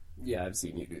 Yeah, I've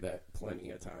seen you do that plenty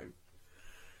of time.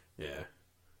 Yeah.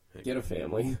 Get a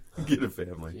family. Get a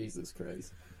family. Jesus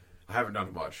Christ. I haven't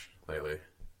done much lately.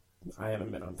 I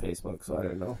haven't been on Facebook, so I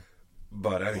don't know.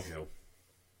 But anywho,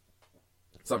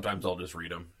 sometimes I'll just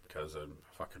read them, because I'm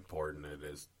fucking bored, and it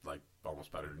is, like,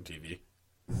 almost better than TV.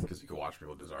 Because you can watch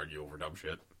people just argue over dumb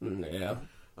shit. Yeah.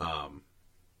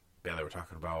 Yeah, they were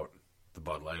talking about the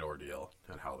Bud Light ordeal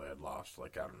and how they had lost,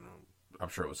 like, I don't know, I'm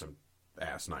sure it was some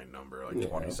asinine number, like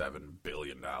 $27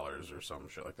 billion or some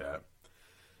shit like that.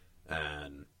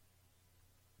 And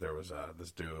there was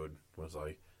this dude was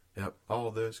like, yep,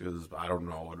 all this is, I don't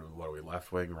know, what are we,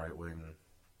 left wing, right wing,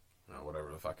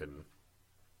 whatever the fucking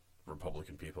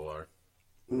Republican people are.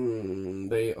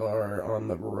 They are on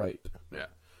the right. Yeah.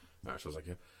 So I was like,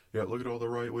 yeah, look at all the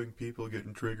right wing people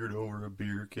getting triggered over a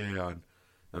beer can.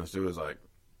 And this dude was like,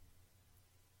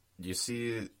 you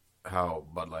see how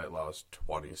Bud Light lost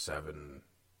 $27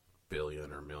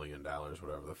 billion or $1 million,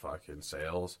 whatever the fuck, in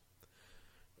sales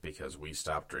because we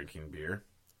stopped drinking beer?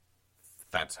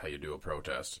 That's how you do a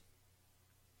protest.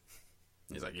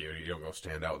 He's like, you don't go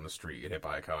stand out in the street, get hit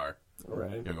by a car.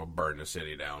 Right. You're going to go burn the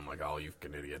city down like all you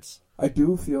fucking idiots. I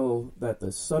do feel that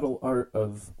the subtle art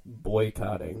of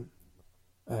boycotting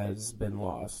has been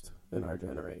lost in our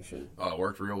generation. Oh, it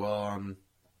worked real well on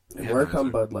It worked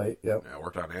on Bud Light, yep. Yeah, it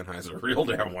worked on Anheuser real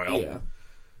damn well. Yeah.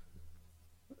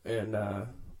 And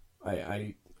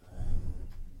I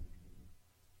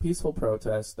peaceful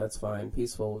protest, that's fine.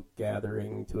 Peaceful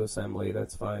gathering to assembly,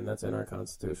 that's fine. That's in our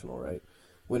constitutional right.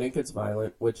 When it gets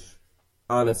violent, which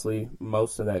honestly,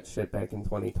 most of that shit back in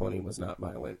 2020 was not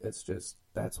violent. It's just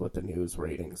that's what the news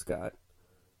ratings got.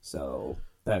 So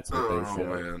that's what they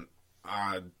showed. Man.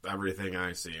 Everything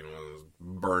I seen was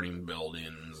burning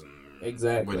buildings and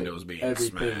exactly. windows being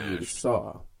everything smashed. You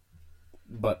saw.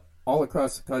 But all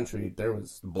across the country, there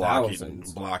was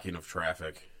thousands. Blocking of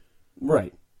traffic.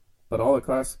 Right. But all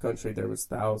across the country, there was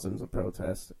thousands of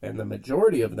protests, and the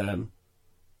majority of them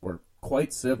were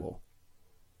quite civil.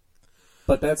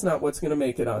 But that's not what's going to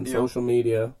make it on social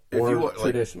media or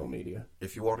traditional media.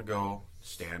 If you want to go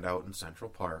stand out in Central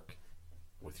Park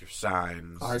with your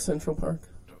signs... Our Central Park?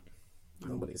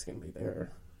 Nobody's going to be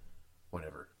there.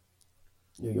 Whatever.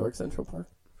 New York Central Park?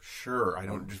 Sure, I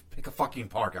don't... Just pick a fucking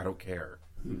park, I don't care.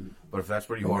 But if that's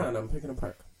what you want... Hang on, I'm picking a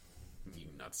park. You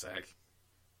nutsack.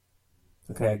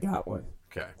 Okay, I got one.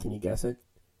 Okay. Can you guess it?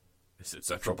 Is it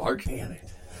Central Park? Damn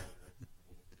it.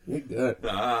 You're good.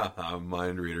 I'm a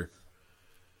mind reader.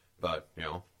 But, you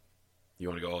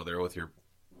want to go there with your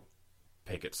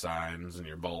picket signs and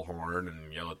your bullhorn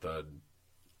and yell at the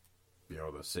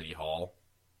city hall,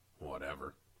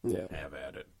 whatever. Yeah. Have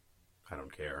at it. I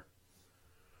don't care.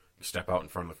 Step out in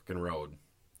front of the fucking road.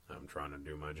 I'm trying to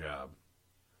do my job.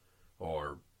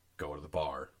 Or go to the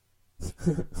bar.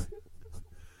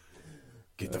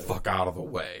 Get the fuck out of the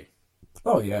way.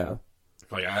 Oh, yeah.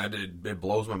 Like, it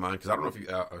blows my mind, because I don't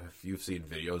know if you've seen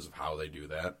videos of how they do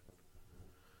that.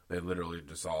 They literally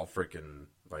just all freaking,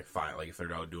 if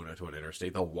they're out doing it to an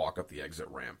interstate, they'll walk up the exit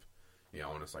ramp,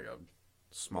 and it's like a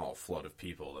small flood of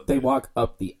people. They walk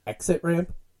up the exit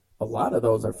ramp? A lot of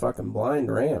those are fucking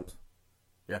blind ramps.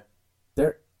 Yeah.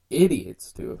 They're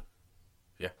idiots, dude.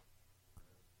 Yeah.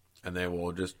 And they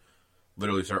will just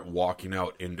literally start walking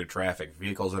out into traffic.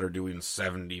 Vehicles that are doing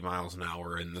 70 miles an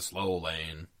hour in the slow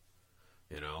lane,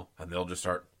 and they'll just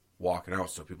start walking out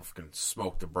so people can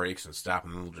smoke the brakes and stop,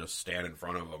 and they'll just stand in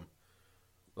front of them.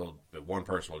 One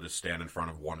person will just stand in front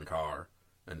of one car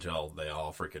until they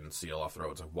all freaking seal off the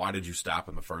road. It's like, why did you stop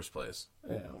in the first place?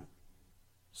 Yeah.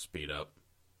 Speed up.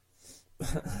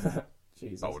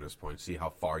 Jesus. Bonus point. See how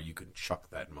far you can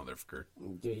chuck that motherfucker.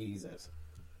 Jesus.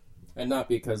 And not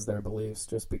because their beliefs,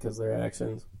 just because their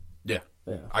actions. Yeah.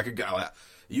 Yeah.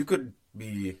 You could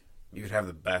have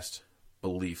the best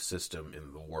belief system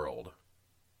in the world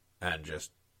and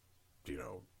just,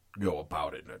 go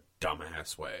about it in a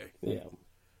dumbass way. Yeah.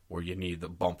 Where you need the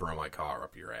bumper of my car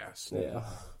up your ass. Yeah.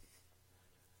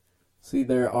 See,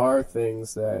 there are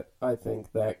things that I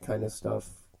think that kind of stuff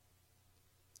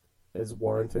is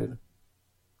warranted.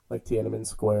 Like Tiananmen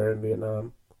Square in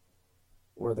Vietnam,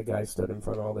 where the guy stood in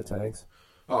front of all the tanks.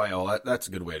 Oh, yeah, well, that's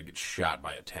a good way to get shot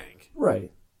by a tank.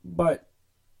 Right. But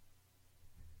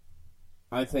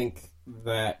I think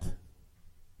that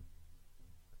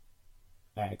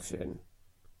action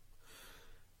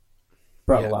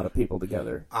brought a lot of people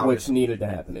together, which needed to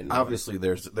happen. Obviously,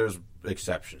 there's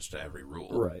exceptions to every rule.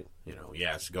 Right.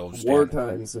 Yes, go stand... War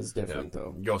times is different,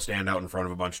 though. Go stand out in front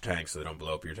of a bunch of tanks so they don't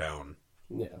blow up your town.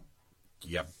 Yeah.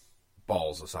 Yep.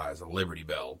 Balls the size of Liberty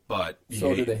Bell, but...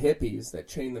 So do the hippies that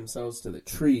chain themselves to the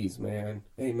trees, man.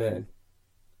 Amen.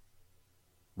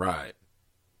 Right.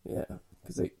 Yeah,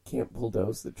 because they can't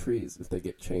bulldoze the trees if they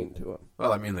get chained to them.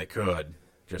 Well, I mean, they could.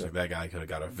 Just like that guy could have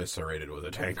got eviscerated with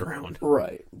a tank around.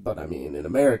 Right. But, I mean, in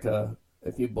America,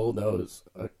 if you bulldoze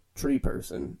a tree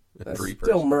person, that's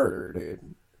still murder,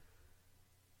 dude.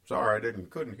 Sorry, I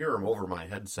couldn't hear him over my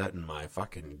headset and my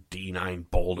fucking D9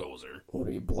 bulldozer. What,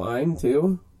 are you blind,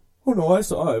 too? Oh, no, I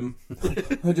saw him.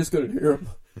 I just couldn't hear him.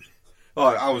 Oh,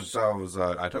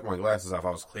 I took my glasses off.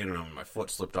 I was cleaning them, and my foot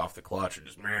slipped off the clutch and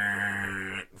just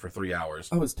for 3 hours.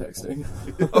 I was texting.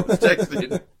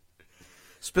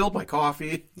 Spilled my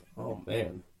coffee. Oh,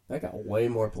 man. That got way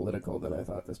more political than I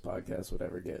thought this podcast would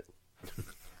ever get.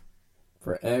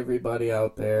 For everybody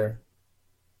out there,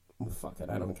 fuck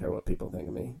it, I don't care what people think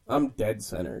of me. I'm dead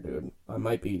center, dude. I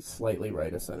might be slightly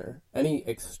right of center. Any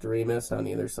extremist on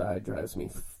either side drives me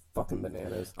fucking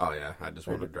bananas. Oh, yeah. I just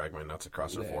want to drag my nuts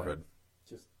across their forehead.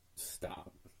 Just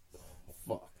stop.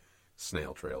 Fuck.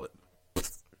 Snail trail it.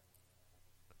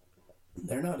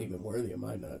 They're not even worthy of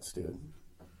my nuts, dude.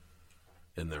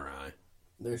 In their eye.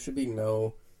 There should be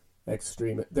no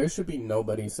extreme... There should be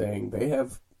nobody saying they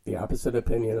have the opposite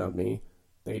opinion of me,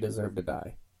 they deserve to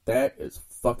die. That is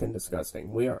fucking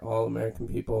disgusting. We are all American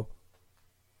people.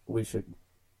 We should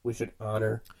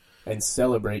honor and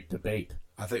celebrate debate.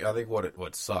 I think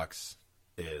what sucks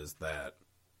is that,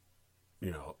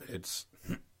 you know, it's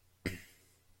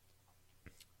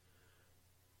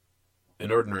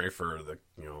in ordinary for the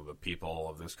people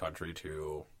of this country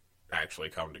to actually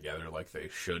come together like they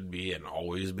should be and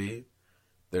always be.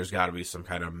 There's got to be some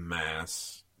kind of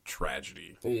mass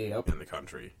tragedy in the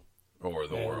country or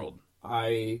the world.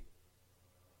 Because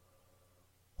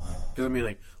I mean,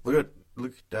 like,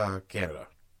 look at Canada.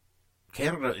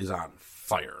 Canada is on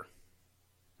fire,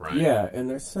 right? Yeah, and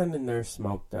they're sending their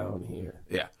smoke down here.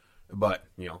 Yeah, but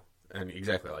and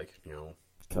exactly like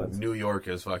New York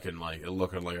is fucking like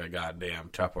looking like a goddamn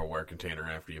Tupperware container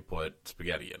after you put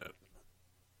spaghetti in it.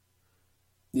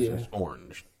 Yeah, it's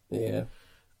orange. Yeah.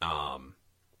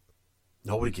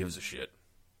 Nobody gives a shit.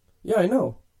 Yeah, I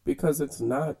know, because it's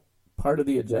not part of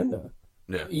the agenda.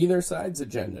 Yeah. Either side's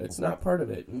agenda. It's not part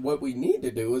of it. And what we need to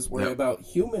do is worry about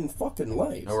human fucking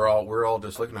lives. And we're all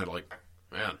just looking at it like,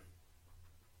 man,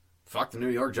 fuck the New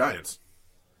York Giants.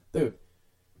 Dude,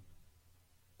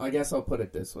 I guess I'll put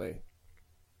it this way.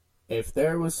 If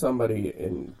there was somebody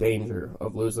in danger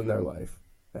of losing their life,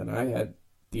 and I had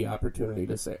the opportunity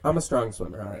to say, I'm a strong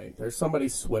swimmer, all right, there's somebody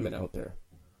swimming out there.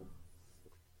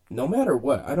 No matter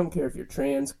what, I don't care if you're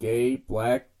trans, gay,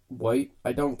 black, white,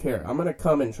 I don't care. I'm going to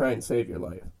come and try and save your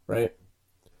life, right?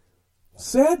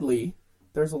 Sadly,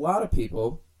 there's a lot of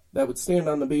people that would stand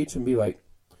on the beach and be like,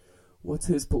 what's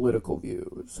his political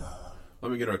views?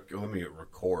 Let me get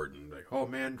record and like, oh,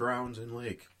 man drowns in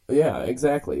lake. Yeah,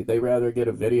 exactly. They rather get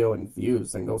a video and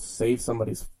views than go save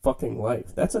somebody's fucking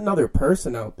life. That's another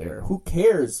person out there. Who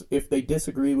cares if they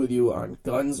disagree with you on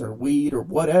guns or weed or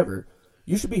whatever?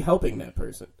 You should be helping that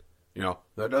person.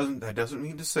 That doesn't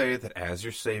mean to say that as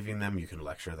you're saving them, you can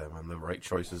lecture them on the right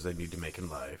choices they need to make in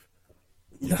life.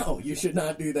 No, you should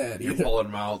not do that. You're pulling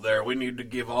them out there. We need to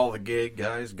give all the gay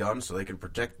guys guns so they can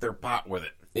protect their pot with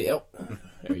it. Yep.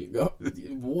 There you go.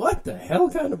 What the hell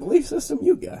kind of belief system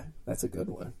you got? That's a good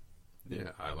one.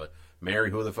 Yeah, marry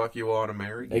who the fuck you want to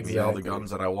marry. Give me all the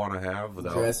guns that I want to have.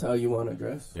 Dress how you want to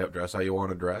dress. Yep, dress how you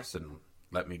want to dress, and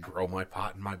let me grow my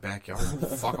pot in my backyard.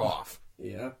 Fuck off.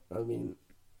 Yeah, I mean,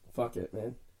 fuck it,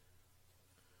 man.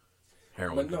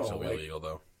 Heroin can still be illegal,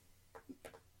 though.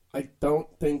 I don't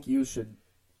think you should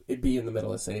be in the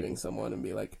middle of saving someone and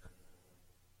be like,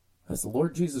 has the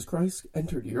Lord Jesus Christ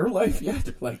entered your life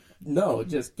yet? Like, no,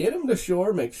 just get him to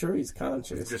shore, make sure he's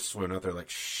conscious. Just swimming out there like,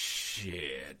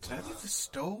 shit, did I leave the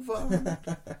stove on?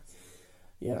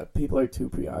 Yeah, people are too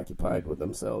preoccupied with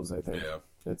themselves, I think.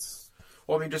 Yeah.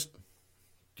 Well, I mean, just,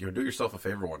 do yourself a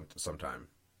favor sometime.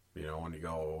 When you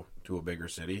go to a bigger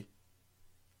city,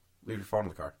 leave your phone in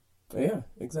the car. Yeah,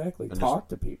 exactly. And talk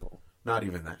to people. Not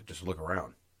even that. Just look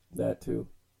around. That too.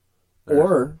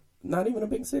 Or not even a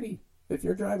big city. If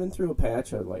you're driving through a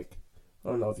patch of, like, I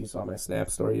don't know if you saw my Snap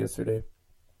story yesterday.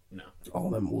 No. All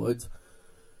them woods.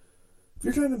 If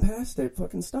you're driving past it,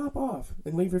 fucking stop off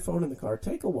and leave your phone in the car.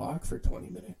 Take a walk for 20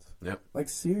 minutes. Yep. Like,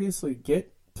 seriously,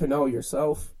 get to know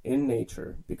yourself in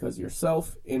nature. Because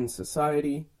yourself in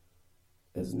society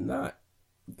is not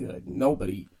good.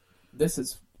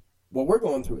 What we're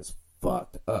going through is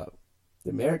fucked up.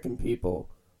 The American people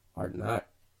are not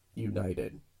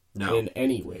united in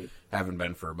any way. Haven't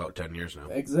been for about 10 years now.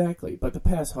 Exactly. But the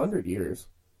past 100 years,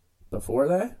 before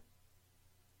that,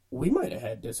 we might have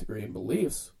had disagreeing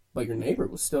beliefs, but your neighbor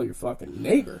was still your fucking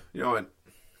neighbor. And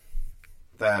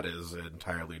that is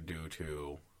entirely due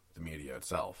to the media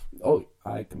itself. Oh,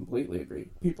 I completely agree.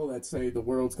 People that say the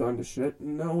world's gone to shit,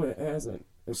 no, it hasn't.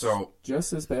 It's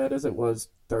just as bad as it was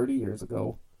 30 years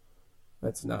ago.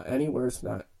 That's not any worse.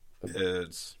 I don't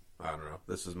know.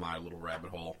 This is my little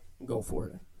rabbit hole. Go for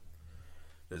it.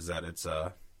 Is that it's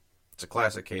a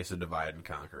classic case of divide and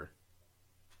conquer.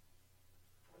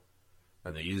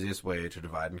 And the easiest way to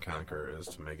divide and conquer is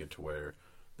to make it to where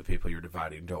the people you're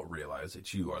dividing don't realize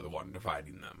that you are the one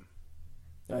dividing them.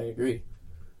 I agree.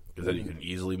 Because then you can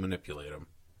easily manipulate them.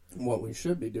 What we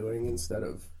should be doing instead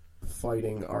of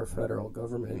fighting our federal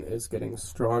government is getting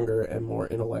stronger and more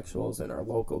intellectuals in our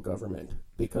local government.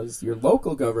 Because your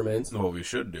local governments... What we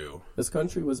should do... This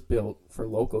country was built for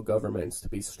local governments to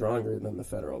be stronger than the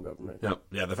federal government. Yep.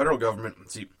 Yeah, the federal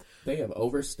government, see... They have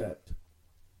overstepped.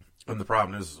 And the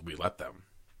problem is we let them.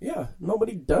 Yeah,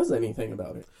 nobody does anything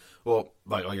about it. Well,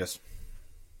 like, I guess...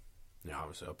 Yeah,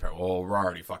 obviously, well, we're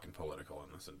already fucking political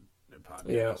in this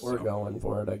podcast. Yeah, we're going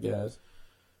for it, I guess.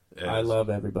 I love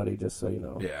everybody, just so you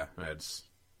know. Yeah,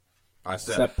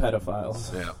 except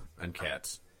pedophiles. Yeah, and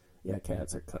cats. Yeah,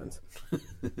 cats are cunts.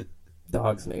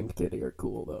 Dogs named Kitty are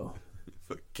cool, though.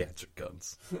 Cats are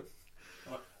cunts.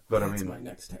 But That's I mean, my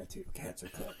next tattoo. Cats are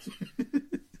cunts.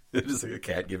 it's just like a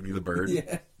cat giving you the bird.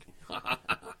 Yeah. Oh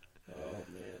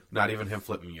man. Not even him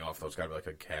flipping you off. Though it's got to be like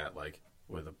a cat, like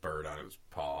with a bird on his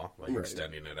paw, like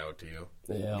extending it out to you.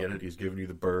 Yeah. Get it? He's giving you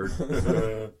the bird.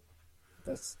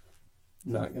 That's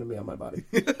not gonna be on my body.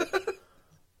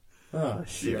 Oh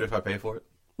shit! Even if I pay for it?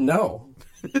 No.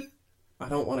 I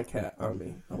don't want a cat on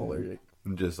me. I'm allergic.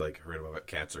 I'm just like read about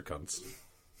cats are cunts.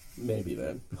 Maybe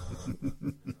then.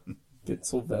 Get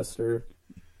Sylvester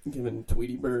giving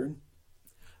Tweety Bird.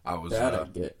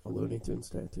 I'd get a Looney Tunes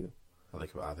tattoo. I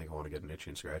think I want to get an itchy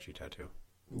and scratchy tattoo.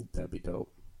 That'd be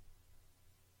dope.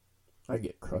 I'd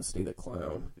get Krusty the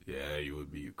Clown. Yeah, you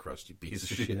would be, you crusty piece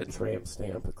of shit. Tramp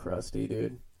stamp a Krusty,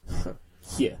 dude.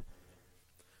 Yeah.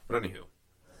 But anywho.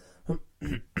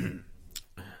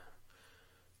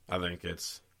 I think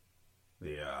it's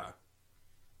the,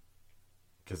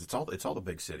 because it's all the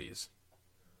big cities.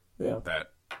 Yeah.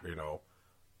 That,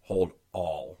 hold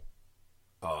all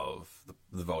of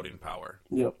the voting power.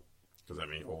 Yep. Because, I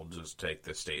mean, we'll just take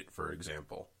the state, for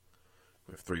example.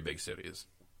 We have 3 big cities.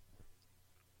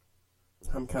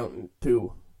 I'm counting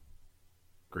 2.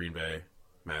 Green Bay,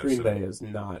 Madison. Green Bay is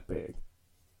not big.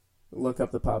 Look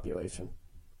up the population.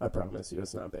 I promise you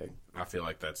it's not big. I feel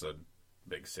like that's a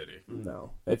big city.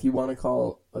 No. If you want to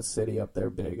call a city up there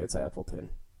big, it's Appleton.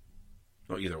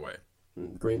 Well, either way.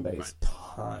 Green Bay is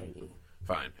tiny.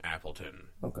 Fine. Appleton.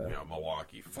 Okay.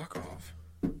 Milwaukee. Fuck off.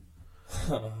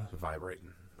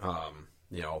 Vibrating.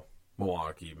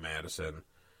 Milwaukee, Madison.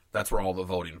 That's where all the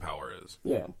voting power is.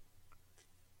 Yeah.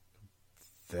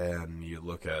 Then you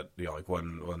look at, like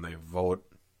when they vote,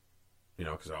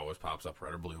 because it always pops up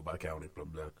red or blue by county, blah,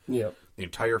 blah. Yep. The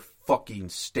entire fucking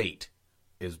state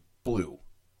is blue.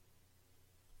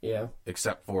 Yeah.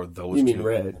 Except for those two. You mean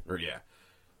red. Or, yeah.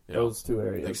 Those 2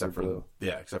 areas except are blue.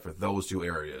 Except for those 2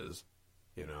 areas,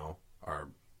 are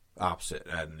opposite.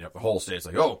 And the whole state's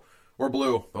like, oh, we're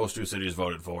blue. Those 2 cities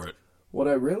voted for it. What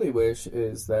I really wish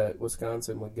is that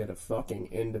Wisconsin would get a fucking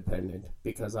independent,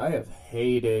 because I have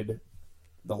hated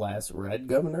the last red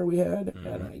governor we had,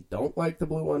 and I don't like the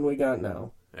blue one we got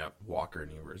now. Yeah, Walker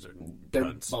and Evers are They're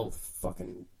cunts. both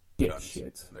fucking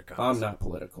dipshits. They're cunts. I'm not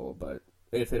political, but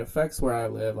if it affects where I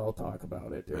live, I'll talk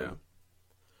about it, dude.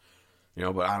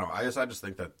 Yeah. But I don't know. I just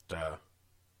think that,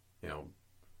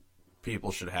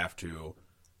 people should have to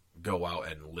go out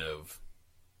and live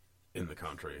in the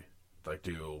country. Like,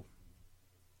 do,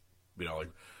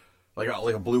 like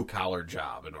a blue-collar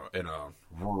job in a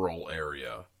rural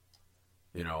area.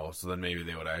 So then maybe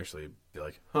they would actually be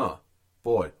like, huh,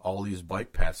 boy, all these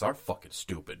bike paths are fucking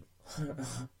stupid.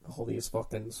 All these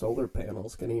fucking solar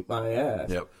panels can eat my ass.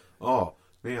 Yep. Oh,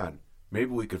 man,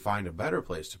 maybe we could find a better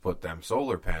place to put them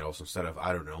solar panels instead of,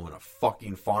 I don't know, in a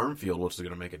fucking farm field, which is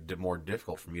going to make it more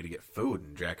difficult for me to get food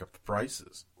and jack up the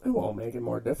prices. It won't make it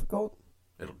more difficult.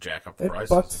 It'll jack up the prices.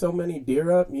 Bucked so many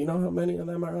deer up. You know how many of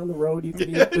them are on the road you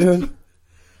can eat, dude?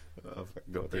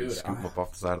 Go there and scoop them up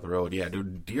off the side of the road. Yeah,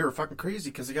 dude, deer are fucking crazy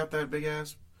because they got that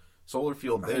big-ass solar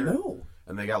field there. I know.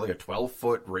 And they got like a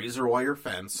 12-foot razor wire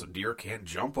fence so deer can't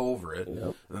jump over it. Yep.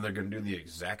 And then they're going to do the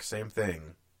exact same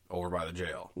thing over by the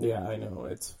jail. Yeah, I know.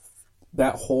 It's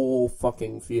that whole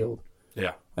fucking field.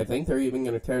 Yeah. I think they're even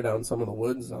going to tear down some of the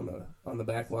woods on the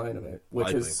back line of it, which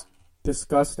Likely. is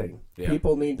disgusting. Yeah.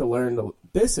 People need to learn to...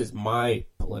 This is my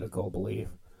political belief.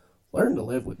 Learn to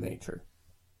live with nature.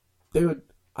 Dude,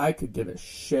 I could give a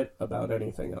shit about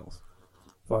anything else.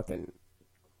 Fucking...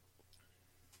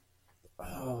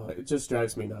 Oh, it just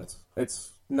drives me nuts.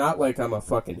 It's not like I'm a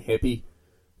fucking hippie.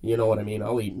 You know what I mean?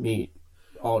 I'll eat meat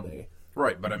all day.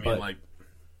 Right, but I mean,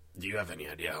 do you have any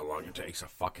idea how long it takes a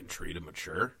fucking tree to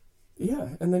mature?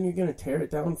 Yeah, and then you're going to tear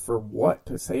it down for what?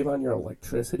 To save on your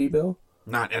electricity bill?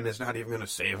 And it's not even going to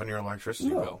save on your electricity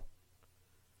bill.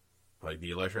 Like, the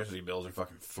electricity bills are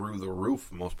fucking through the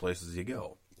roof most places you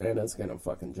go. And it's going to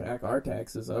fucking jack our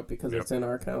taxes up because it's in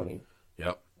our county.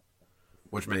 Yep.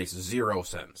 Which makes 0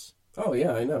 sense. Oh,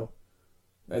 yeah, I know.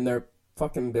 And they're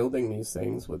fucking building these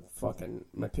things with fucking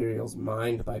materials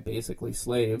mined by basically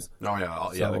slaves. Oh,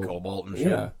 yeah, the cobalt and shit.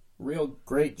 Yeah, real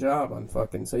great job on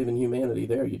fucking saving humanity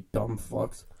there, you dumb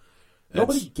fucks.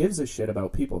 Nobody gives a shit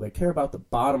about people. They care about the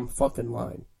bottom fucking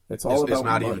line. It's about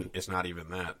money. It's not even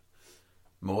that.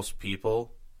 Most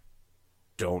people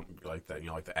don't like that.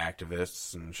 Like the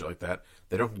activists and shit like that.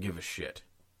 They don't give a shit.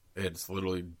 It's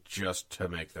literally just to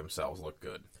make themselves look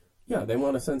good. Yeah, they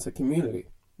want a sense of community,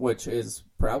 which is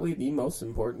probably the most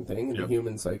important thing in the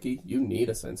human psyche. You need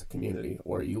a sense of community,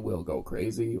 or you will go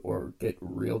crazy or get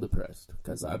real depressed,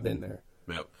 because I've been there.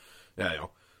 Yep. Yeah,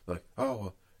 like,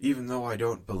 even though I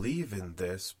don't believe in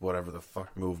this whatever the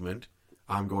fuck movement,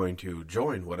 I'm going to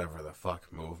join whatever the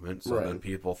fuck movement, so then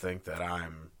people think that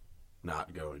I'm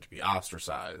not going to be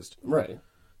ostracized. Right.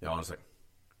 You know,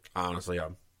 honestly,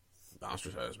 I'm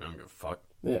ostracized, man. I don't give a fuck.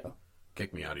 Yeah.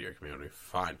 Kick me out of your community.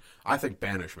 Fine. I think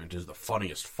banishment is the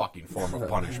funniest fucking form of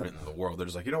punishment in the world. They're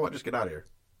just like, you know what? Just get out of here.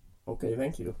 Okay,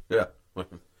 thank you. Yeah.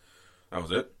 That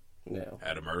was it. Yeah.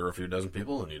 Had to murder a few dozen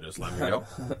people and you just let me go.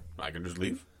 I can just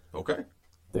leave. Okay.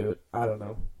 Dude, I don't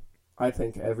know. I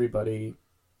think everybody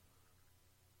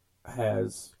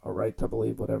has a right to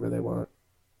believe whatever they want.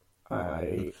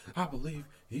 I believe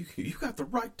you got the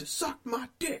right to suck my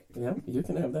dick. Yeah, you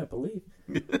can have that belief.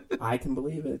 I can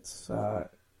believe it's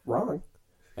wrong,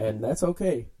 and that's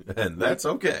okay. And that's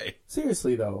okay.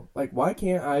 Seriously, though, like, why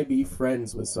can't I be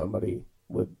friends with somebody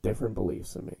with different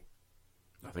beliefs than me?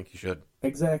 I think you should.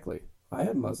 Exactly. I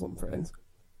have Muslim friends.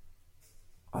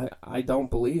 I don't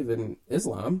believe in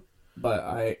Islam, but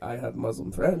I have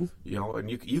Muslim friends. You know, and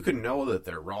you can know that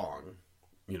they're wrong,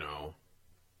 you know.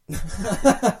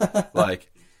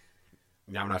 Like,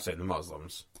 I'm not saying the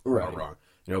Muslims are wrong.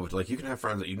 You know, but like you can have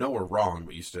friends that you know are wrong,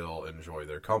 but you still enjoy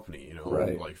their company, you know.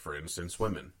 Right. Like, for instance,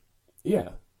 women. Yeah.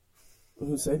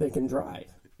 Who say they can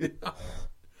drive.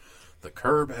 The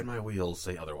curb and my wheels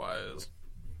say otherwise.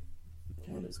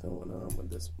 What is going on with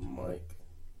this mic?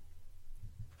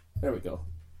 There we go.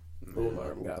 Boom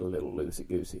arm got a little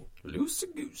loosey-goosey.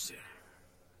 Loosey-goosey.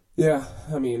 Yeah,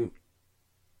 I mean,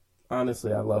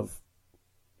 honestly, I love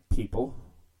people.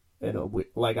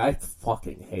 Like, I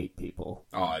fucking hate people.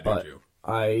 Oh, I do too.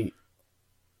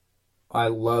 I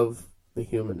love the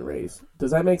human race.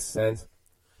 Does that make sense?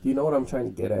 Do you know what I'm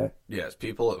trying to get at? Yes,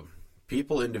 people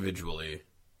individually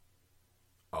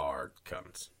are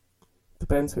cunts.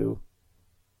 Depends who.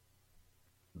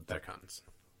 They're cunts.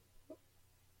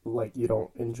 Like, you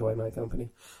don't enjoy my company?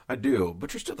 I do,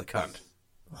 but you're still a cunt.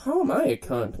 How am I a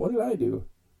cunt? What did I do?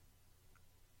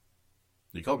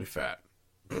 You called me fat.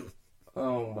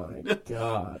 Oh my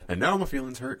god. And now my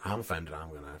feelings hurt. I'm offended. I'm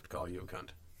going to have to call you a cunt.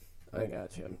 I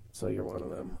got you. So you're one of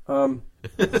them.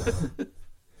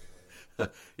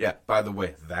 Yeah, by the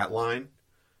way, that line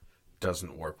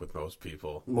doesn't work with most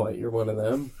people. What, you're one of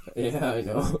them? Yeah, I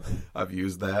know. I've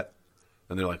used that.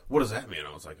 And they're like, what does that mean?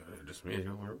 I was like, just me.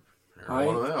 You're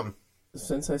one of them.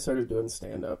 Since I started doing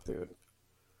stand-up, dude,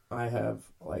 I have,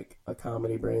 like, a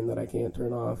comedy brain that I can't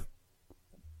turn off.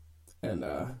 And,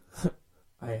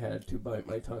 I had to bite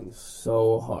my tongue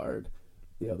so hard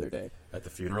the other day. At the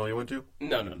funeral you went to?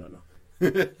 No.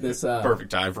 This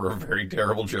perfect time for a very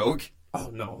terrible joke. Oh,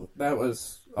 no. That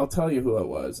was... I'll tell you who it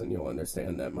was, and you'll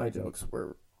understand that my jokes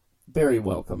were very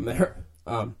welcome there.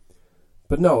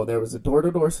 But no, there was a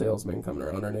door-to-door salesman coming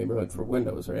around our neighborhood for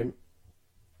windows, right?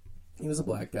 He was a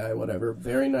black guy, whatever.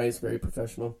 Very nice, very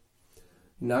professional.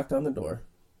 He knocked on the door,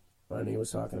 and he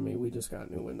was talking to me. We just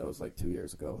got new windows like 2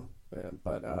 years ago.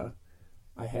 But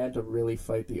I had to really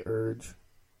fight the urge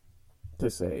to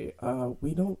say,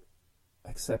 we don't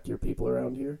accept your people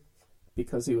around here,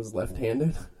 because he was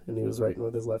left-handed, and he was writing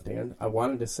with his left hand. I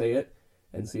wanted to say it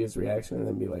and see his reaction and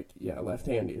then be like, yeah,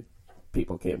 left-handed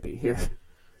people can't be here.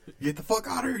 Get the fuck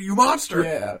out of here, you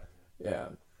monster! Yeah.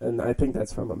 And I think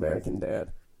that's from American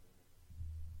Dad.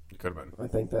 It could have been. I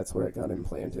think that's where it got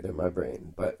implanted in my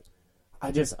brain. But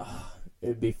I just,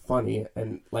 it'd be funny,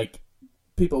 and, like,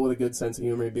 people with a good sense of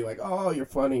humor would be like, oh, you're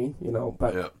funny, you know,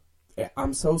 but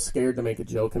I'm so scared to make a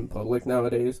joke in public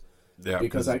nowadays. Yeah,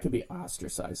 because I could be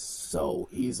ostracized so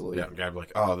easily. Yeah, guy be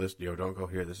like, "Oh, this, don't go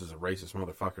here. This is a racist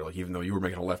motherfucker." Like, even though you were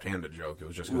making a left-handed joke, it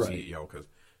was just because he,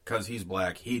 because he's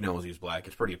black, he knows he's black.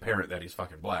 It's pretty apparent that he's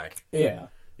fucking black. Yeah,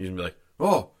 he's gonna be like,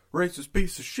 "Oh, racist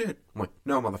piece of shit." I'm like,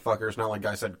 "No, motherfucker. It's not like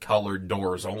I said colored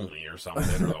doors only or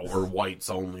something, or whites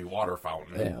only water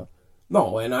fountain." Yeah,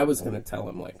 no, and I was gonna tell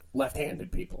him like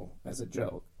left-handed people as a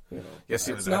joke. You know, yeah,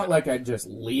 see, it's not like I'd just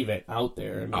leave it out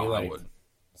there and be like. I would.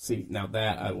 See, now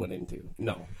that I wouldn't do.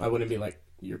 No, I wouldn't be like,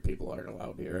 your people aren't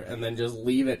allowed here, and then just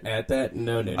leave it at that.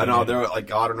 No. I know, there,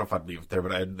 like, I don't know if I'd leave it there,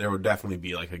 but there would definitely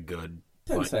be, like, a good...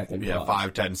 10 second. Yeah,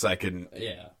 5-10 second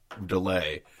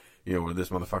delay. You know, where this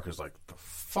motherfucker's like, the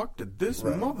fuck did this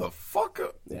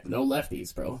motherfucker... Yeah, no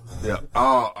lefties, bro. Yeah.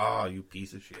 Oh, you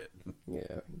piece of shit.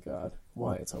 Yeah, God.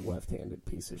 Why, it's a left-handed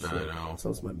piece of shit. I know.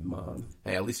 So's my mom.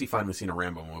 Hey, at least he finally seen a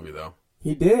Rambo movie, though.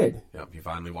 He did. Yep, he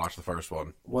finally watched the first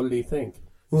one. What did he think?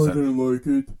 I didn't like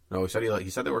it. No, he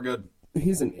said they were good.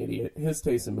 He's an idiot. His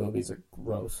taste in movies are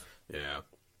gross. Yeah.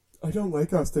 I don't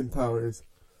like Austin Powers.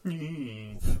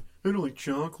 I don't like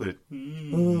chocolate.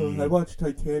 I watch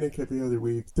Titanic every other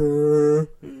week. Duh.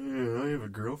 I have a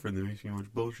girlfriend that makes me watch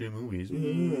bullshit movies.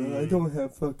 I don't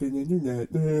have fucking internet.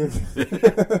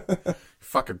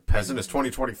 Fucking peasant, it's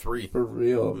 2023. For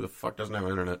real. Who the fuck doesn't have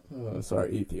internet?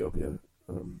 Sorry, Ethiopia.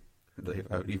 Do they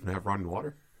even have running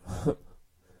water?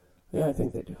 Yeah, I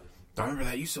think they do. I remember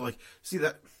that. You used to see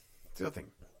that. The other thing.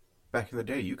 Back in the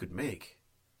day, you could make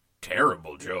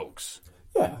terrible jokes.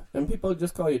 Yeah, and people would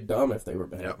just call you dumb if they were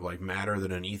bad. Yeah, like madder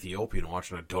than an Ethiopian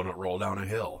watching a donut roll down a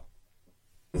hill.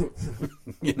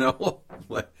 You know?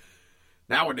 Like,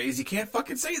 nowadays, you can't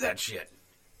fucking say that shit.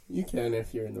 You can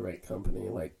if you're in the right company.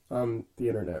 Like, on the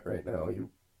internet right now, you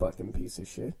fucking piece of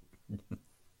shit.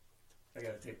 I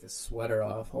gotta take this sweater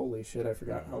off. Holy shit, I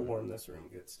forgot how warm this room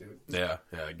gets, dude. Yeah,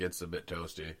 it gets a bit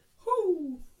toasty.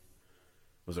 Woo!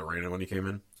 Was it raining when you came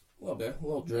in? A little bit, a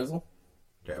little drizzle.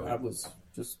 Yeah, I was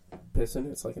just pissing.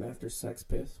 It's like an after-sex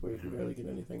piss where you can barely get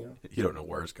anything out. You don't know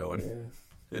where it's going.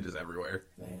 Yeah. It is everywhere.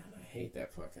 Man, I hate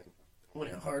that fucking... When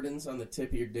it hardens on the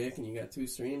tip of your dick and you got two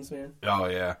streams, man. Oh,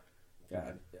 yeah.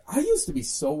 God. I used to be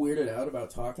so weirded out about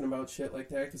talking about shit like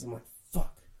that because I'm like,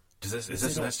 fuck. Is this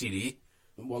an STD?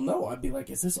 Well, no. I'd be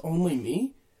like, is this only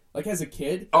me? Like, as a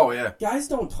kid... Oh, yeah. Guys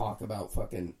don't talk about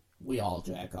fucking, we all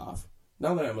jack off.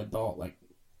 Now that I'm an adult, like,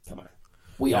 come on.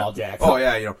 We all jack off. Oh,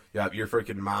 yeah, your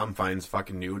freaking mom finds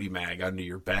fucking nudie mag under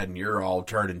your bed, and you're all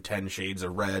turning 10 shades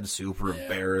of red, super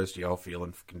embarrassed,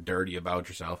 feeling fucking dirty about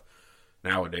yourself.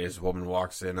 Nowadays, a woman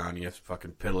walks in on you,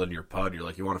 fucking piddling your pud. You're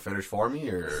like, you want to finish for me,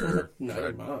 or... Not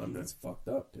your mom. That's fucked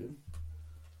up, dude.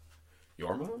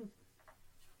 Your mom?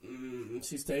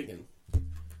 She's taken.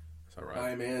 That's all right. By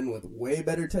a man with way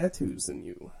better tattoos than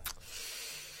you.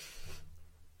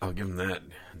 I'll give him that.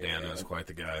 Dan is quite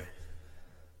the guy.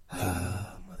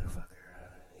 Motherfucker.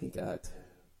 He got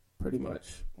pretty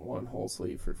much one whole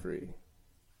sleeve for free.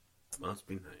 Must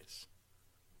be nice.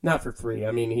 Not for free.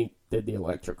 I mean, he did the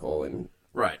electrical and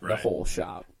the whole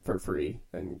shop for free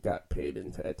and got paid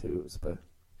in tattoos, but I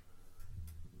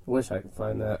wish I could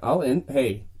find that.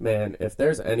 Hey, man, if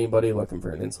there's anybody looking for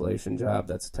an insulation job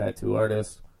that's a tattoo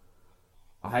artist,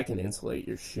 I can insulate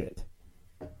your shit.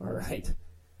 All right.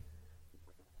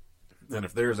 And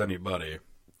if there's anybody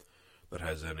that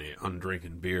has any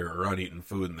undrinking beer or uneaten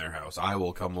food in their house, I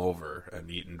will come over and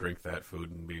eat and drink that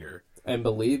food and beer. And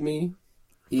believe me,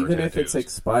 even if it's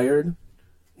expired,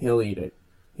 he'll eat it.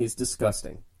 He's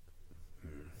disgusting.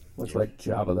 Looks like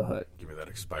Jabba the Hutt. Give me that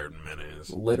expired mayonnaise.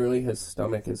 Literally, his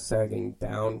stomach is sagging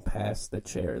down past the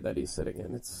chair that he's sitting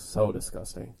in. It's so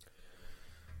disgusting.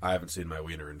 I haven't seen my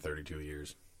wiener in 32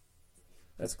 years.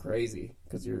 That's crazy,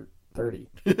 because you're 30.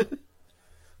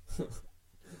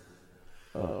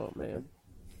 Oh, man.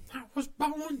 I was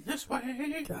born this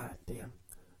way. God damn.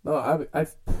 No, I'm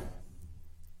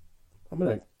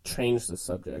going to change the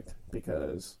subject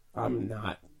because I'm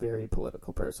not a very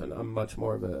political person. I'm much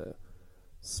more of a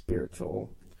spiritual,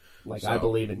 I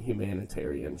believe in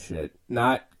humanitarian shit.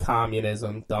 Not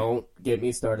communism. Don't get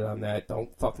me started on that.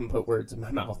 Don't fucking put words in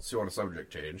my mouth. So you want a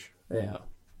subject change? Yeah.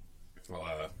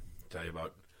 Well, tell you a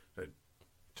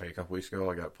couple weeks ago,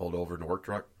 I got pulled over in a work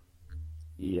truck.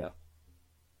 Yeah.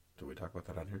 Did we talk about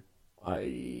that on here?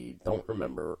 I don't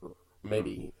remember.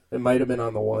 Maybe. It might have been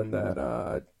on the one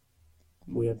that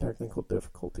we had technical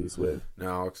difficulties with.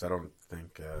 No, because I don't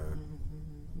think I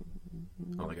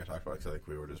talked about it, because I think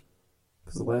we were just...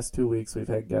 Because the last 2 weeks we've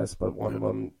had guests, but one of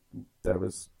them, there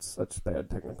was such bad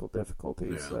technical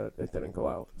difficulties that it didn't go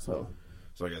out. So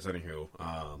I guess, anywho,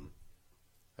 I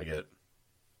get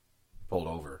pulled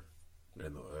over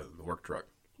in the work truck.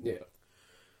 Yeah.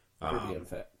 For being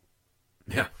fat.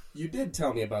 Yeah. You did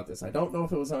tell me about this. I don't know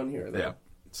if it was on here, though. Yeah.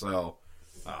 So,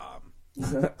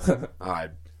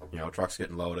 truck's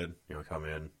getting loaded, come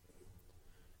in.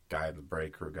 Guy in the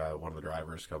brake crew, one of the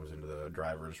drivers comes into the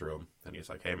driver's room, and he's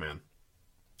like, hey, man,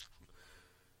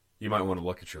 you might want to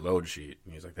look at your load sheet.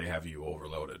 And he's like, they have you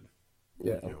overloaded.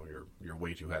 Yeah. You're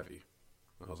way too heavy.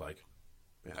 I was like,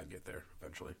 yeah, I'd get there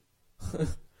eventually.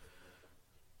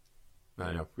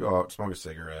 I we go out, smoke a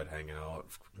cigarette, hang out.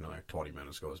 20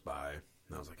 minutes goes by.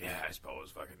 And I was like, yeah, I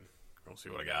suppose, fucking, go see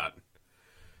what I got.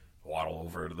 Waddle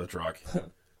over to the truck.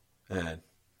 And,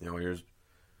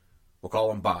 we'll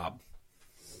call him Bob,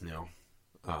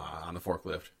 on the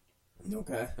forklift.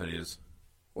 Okay. And he is.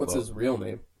 What's his real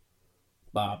name?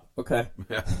 Bob. Okay.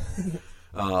 Yeah.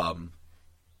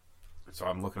 So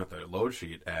I'm looking at the load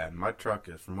sheet, and my truck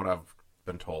is, from what I've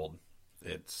been told,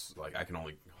 it's like I can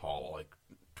only haul like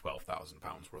 12,000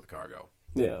 pounds worth of cargo.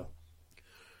 Yeah.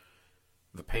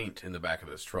 The paint in the back of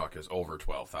this truck is over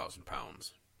 12,000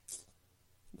 pounds.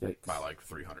 Yikes. By like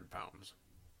 300 pounds.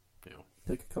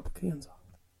 Take a couple cans off.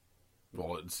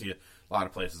 Well, see, a lot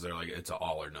of places they're like, it's an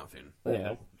all or nothing.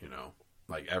 Yeah.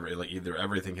 Either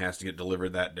everything has to get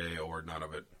delivered that day or none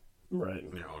of it. Right.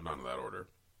 None of that order.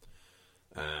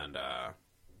 And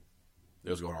It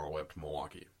was going all the way up to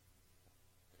Milwaukee.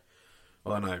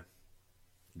 Well, then I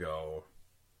go,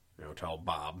 tell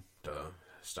Bob to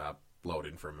stop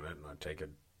loading for a minute, and I take it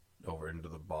over into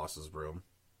the boss's room,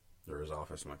 or his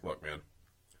office. I'm like, look, man,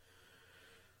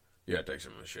 you gotta take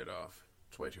some of this shit off.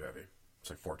 It's way too heavy. It's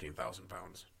like 14,000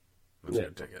 pounds. That's a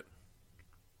good ticket.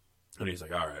 And he's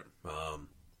like, all right,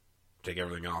 take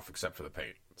everything off except for the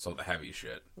paint. So the heavy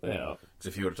shit. Yeah. Because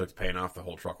if you would have took the paint off, the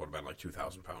whole truck would have been like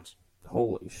 2,000 pounds.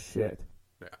 Holy shit.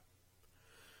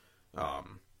 Yeah.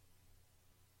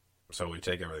 So we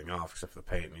take everything off except for the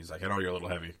paint, and he's like, I know you're a little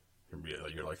heavy.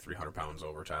 You're like 300 pounds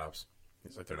over tops.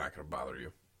 He's like, they're not going to bother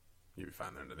you. You'll be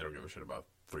fine. They don't give a shit about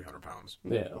 300 pounds.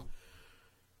 Yeah.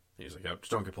 He's like, yep,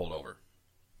 just don't get pulled over.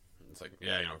 It's like,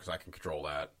 yeah, because I can control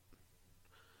that.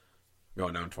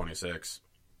 Going down 26,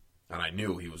 and I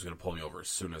knew he was going to pull me over as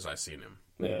soon as I seen him.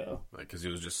 Yeah. Because he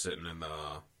was just sitting in the,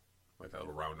 that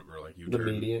little roundabout, or U-turn.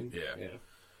 The median? Yeah.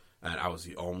 And I was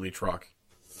the only truck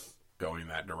going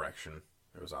that direction.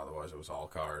 Otherwise, it was all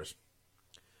cars.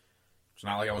 It's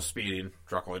not like I was speeding.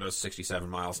 Truck only does 67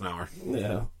 miles an hour.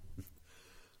 Yeah.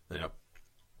 Yep.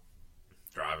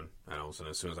 Driving. And all of a sudden,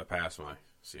 as soon as I pass him, I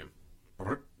see him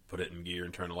put it in gear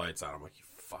and turn the lights on. I'm like, you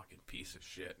fucking piece of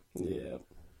shit. Yeah.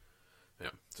 Yeah.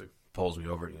 So he pulls me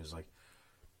over and he's like,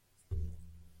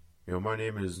 my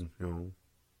name is,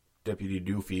 Deputy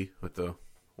Doofy with the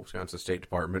Wisconsin State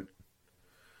Department.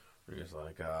 And he's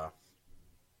like,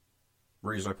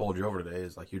 reason I pulled you over today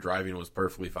is like your driving was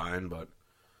perfectly fine, but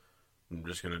I'm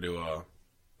just going to do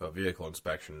a vehicle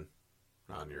inspection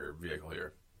on your vehicle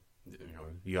here.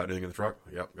 You got anything in the truck?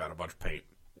 Yep, got a bunch of paint.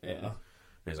 Yeah. And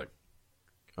he's like,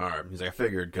 all right. He's like, I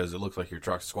figured because it looks like your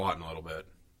truck's squatting a little bit.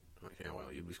 I'm like, yeah,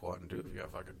 well, you'd be squatting too if you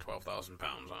got fucking 12,000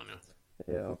 pounds on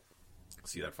you. Yeah.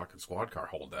 See that fucking squad car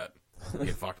hold that.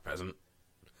 Get fucked, peasant.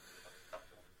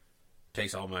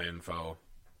 Takes all my info.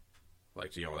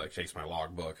 Takes my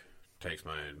logbook. Takes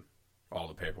all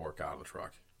the paperwork out of the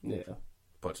truck. Yeah.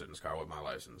 Puts it in his car with my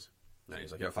license. And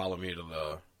he's like, yeah, follow me to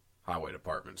the highway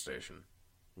department station,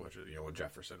 which is, in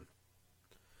Jefferson.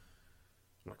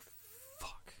 I'm like,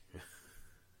 fuck.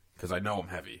 Because I know I'm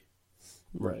heavy.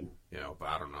 Right. But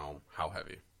I don't know how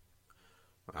heavy.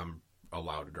 I'm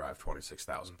allowed to drive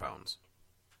 26,000 pounds.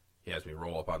 He has me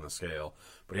roll up on the scale.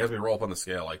 But he has me roll up on the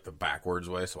scale like the backwards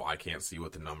way so I can't see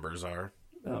what the numbers are.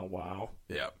 Oh, wow.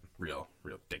 Yeah, real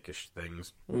dickish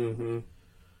things. Mm-hmm.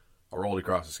 I rolled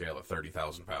across the scale at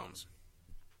 30,000 pounds.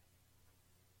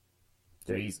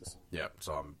 Jesus. Yeah,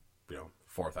 so I'm,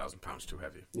 4,000 pounds too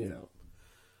heavy. Yeah.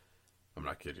 I'm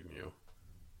not kidding you.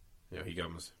 He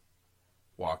comes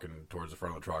walking towards the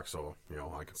front of the truck so,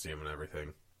 I can see him and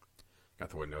everything. Got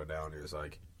the window down. He was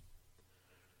like,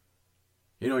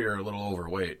 you're a little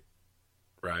overweight,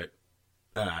 right?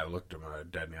 And I looked him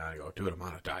dead in the eye and go, dude, I'm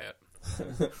on a diet.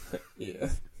 Yeah.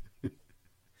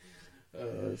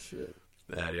 Oh, shit.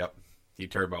 And, yep. He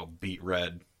turned about beet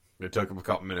red. It took him a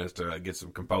couple minutes to get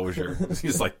some composure.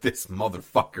 He's like, this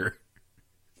motherfucker.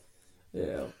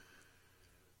 Yeah.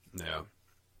 Yeah.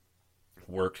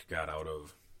 Worked, got out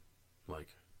of,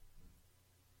 like,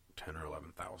 $10,000 or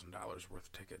 $11,000 worth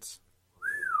of tickets.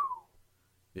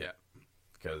 Yeah.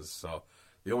 Because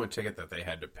the only ticket that they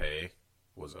had to pay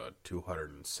was a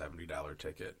 $270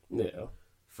 ticket. Yeah.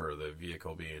 For the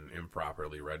vehicle being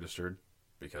improperly registered.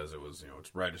 Because it was,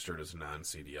 it's registered as a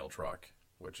non-CDL truck,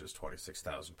 which is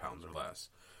 26,000 pounds or less.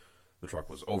 The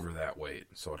truck was over that weight,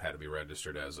 so it had to be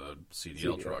registered as a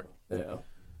CDL truck. Yeah.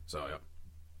 So, yeah.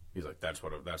 He's like, that's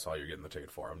all you're getting the ticket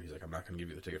for. And he's like, I'm not going to give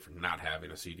you the ticket for not having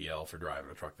a CDL for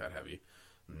driving a truck that heavy.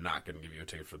 I'm not going to give you a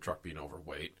ticket for the truck being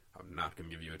overweight. I'm not going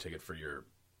to give you a ticket for your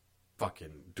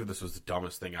fucking... Dude, this was the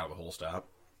dumbest thing out of the whole stop.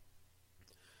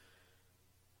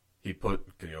 He put,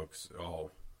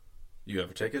 you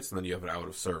have tickets, and then you have an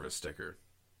out-of-service sticker.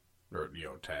 Or,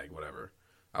 tag, whatever.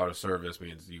 Out of service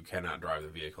means you cannot drive the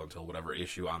vehicle until whatever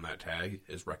issue on that tag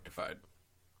is rectified.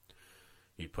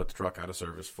 He put the truck out of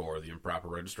service for the improper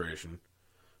registration,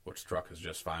 which the truck is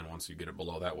just fine once you get it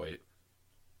below that weight.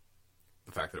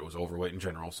 The fact that it was overweight in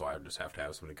general, so I would just have to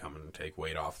have somebody come in and take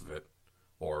weight off of it,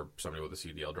 or somebody with a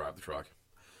CDL drive the truck.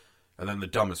 And then the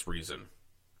dumbest reason,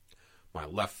 my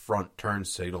left front turn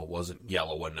signal wasn't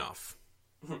yellow enough.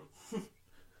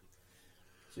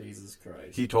 Jesus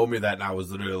Christ. He told me that, and I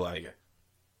was literally like,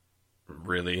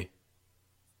 really?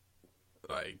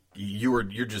 Like, you're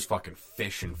just fucking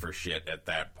fishing for shit at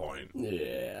that point.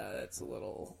 Yeah, that's a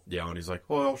little... Yeah, and he's like,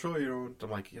 well, I'll show you. I'm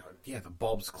like, yeah, the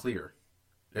bulb's clear.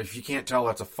 If you can't tell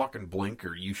that's a fucking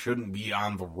blinker, you shouldn't be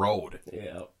on the road.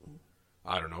 Yeah.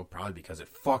 I don't know, probably because it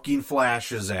fucking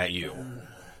flashes at you.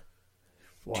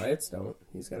 Wyatt's don't.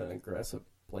 He's got an aggressive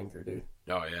blinker, dude.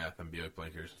 Oh, yeah, them Buick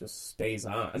blinkers. Just stays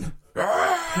on.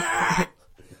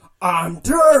 I'm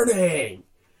turning!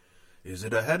 Is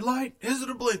it a headlight? Is it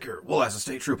a blinker? We'll ask the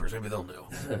state troopers. Maybe they'll know.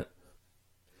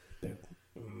 Dude,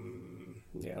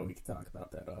 yeah, we can talk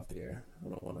about that off the air. I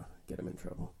don't want to get him in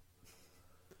trouble.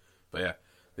 But yeah,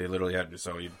 they literally had to,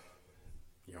 so he,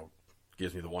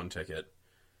 gives me the one ticket.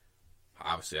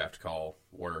 Obviously, I have to call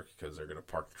work because they're going to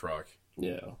park the truck.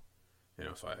 Yeah.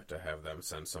 So I have to have them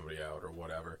send somebody out or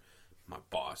whatever. My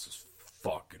boss is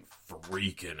fucking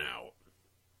freaking out.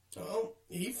 Oh,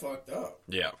 he fucked up.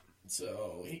 Yeah.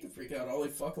 So he can freak out all he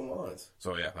fucking wants.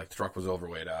 So yeah, the truck was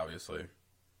overweight, obviously.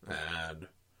 And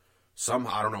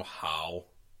I don't know how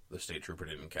the state trooper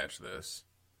didn't catch this.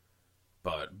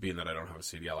 But being that I don't have a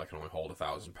CDL, I can only hold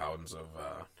 1,000 pounds of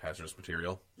hazardous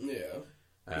material. Yeah.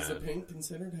 Is the paint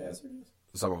considered hazardous?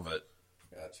 Some of it.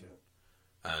 Gotcha.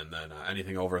 And then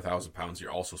anything over 1,000 pounds,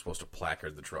 you're also supposed to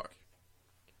placard the truck.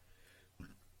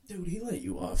 Dude, he let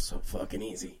you off so fucking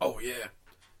easy. Oh yeah.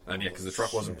 And yeah, because the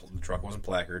truck wasn't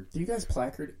placard. Do you guys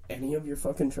placard any of your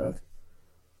fucking trucks?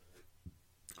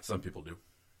 Some people do.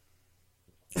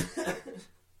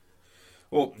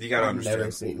 Well, you gotta understand. I've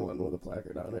never seen one with a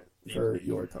placard on it for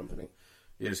your company.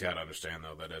 You just gotta understand,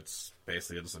 though, that it's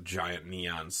basically just a giant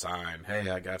neon sign. Hey,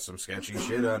 I got some sketchy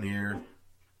shit on here.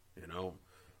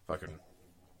 Fucking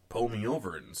pull me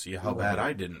over and see how bad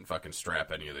I didn't fucking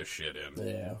strap any of this shit in.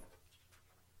 Yeah.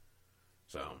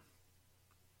 So,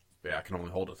 yeah, I can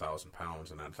only hold 1,000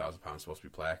 pounds, and that 1,000 pounds is supposed to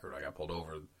be placard. I got pulled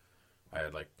over. I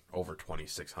had over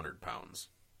 2,600 pounds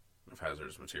of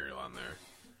hazardous material on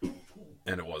there,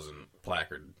 and it wasn't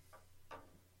placard,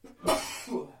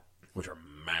 which are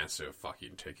massive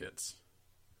fucking tickets.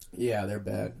 Yeah, they're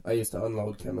bad. I used to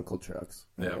unload chemical trucks.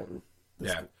 Yeah.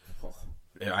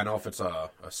 Yeah, I know if it's a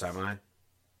semi,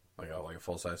 like a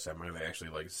full-size semi, they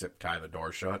actually zip tie the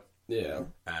door shut. Yeah.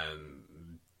 And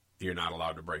you're not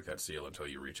allowed to break that seal until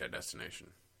you reach that destination.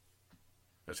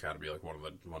 It's got to be one of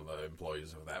the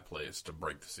employees of that place to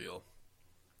break the seal.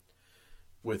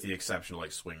 With the exception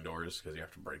of swing doors, because you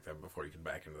have to break them before you can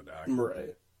back into the dock.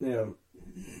 Right. Yeah.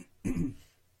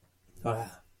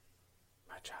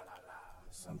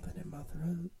 Something in my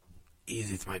throat.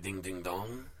 Easy, it's my ding ding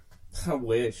dong. I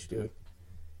wish, dude.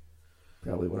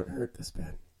 Probably wouldn't hurt this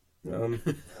bad.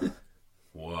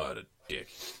 What a dick.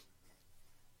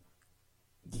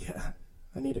 Yeah,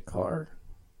 I need a car.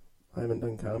 I haven't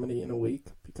done comedy in a week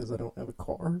because I don't have a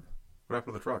car. What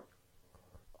happened to the truck?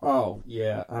 Oh,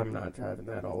 yeah, I'm not driving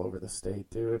that all over the state,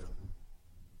 dude.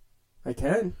 I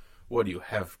can. What, do you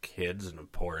have kids and a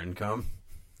poor income?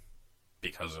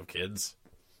 Because of kids?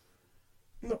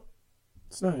 No.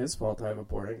 It's not his fault I have a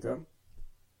poor income.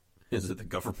 Is it the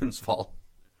government's fault?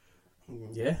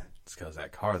 Yeah. It's because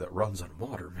that car that runs on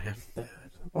water, man.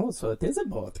 Oh, so it is a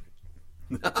boat.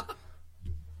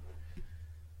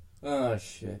 Oh,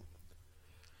 shit.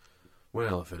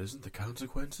 Well, if it isn't the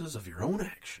consequences of your own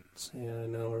actions. Yeah, I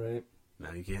know, right?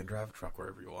 Now you can't drive a truck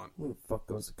wherever you want. Who the fuck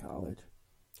goes to college?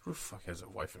 Who the fuck has a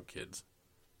wife and kids?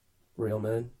 Real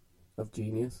men of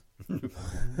genius. Real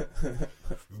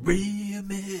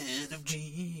men of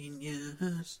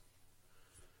genius.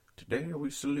 Today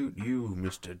we salute you,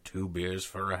 Mr. Two Beers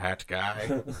for a Hat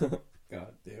Guy.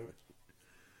 God damn it.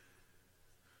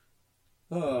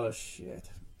 Oh,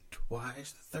 shit.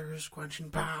 Twice the thirst-quenching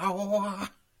power.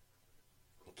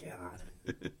 God.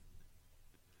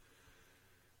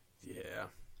 Yeah.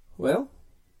 Well,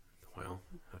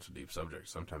 that's a deep subject.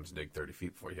 Sometimes dig 30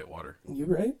 feet before you hit water. You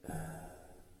right.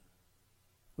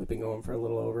 We've been going for a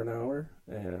little over an hour,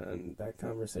 and that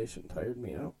conversation tired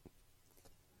me out.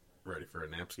 Ready for a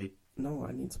napski? No,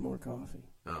 I need some more coffee.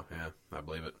 Oh, yeah. I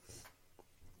believe it.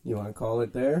 You want to call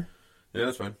it there? Yeah,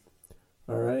 that's fine.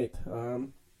 All right.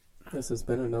 This has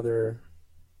been another...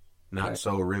 Not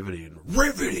so riveting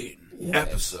yes.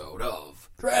 episode of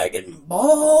Dragon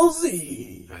Ball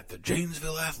Z at the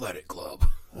Janesville Athletic Club.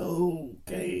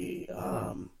 Okay.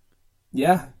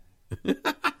 Yeah.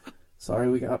 Sorry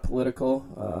we got political.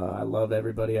 I love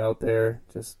everybody out there.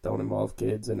 Just don't involve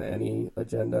kids in any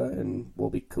agenda and we'll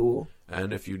be cool.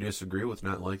 And if you disagree with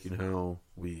not liking how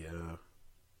we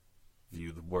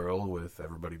view the world, with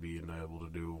everybody being able to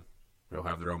do,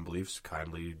 have their own beliefs,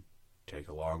 kindly take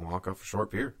a long walk off a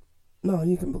short pier. No,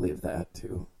 you can believe that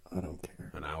too. I don't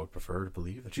care. And I would prefer to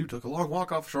believe that you took a long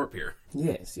walk off a short pier.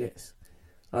 Yes.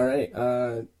 All right.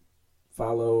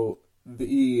 Follow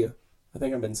the... I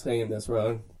think I've been saying this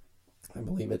wrong. I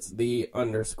believe it's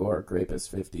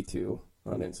 _Grapist52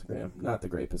 on Instagram. Not the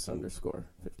Grapist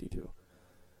 _52.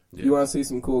 Yeah. You want to see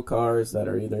some cool cars that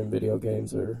are either in video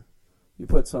games or... You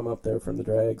put some up there from the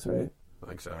drags, right? I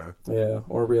think so. Yeah,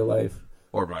 or real life.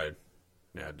 Or my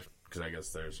Yeah, because I guess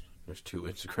there's 2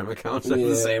 Instagram accounts that do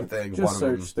the same thing. Just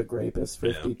search The Grapist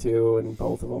 52 and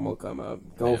both of them will come up.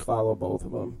 Go follow both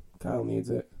of them. Kyle needs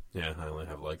it. Yeah, I only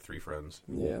have like 3 friends.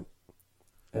 Yeah.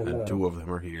 And 2 of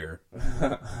them are here.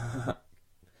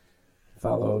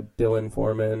 Follow Dylan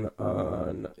Foreman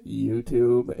on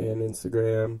YouTube and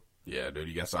Instagram. Yeah, dude,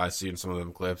 you guys, I've seen some of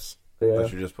them clips Yeah.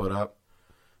 that you just put up.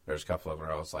 There's a couple of them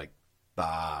where I was like,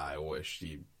 I wish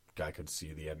I could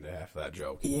see the end half of that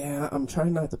joke. Yeah, I'm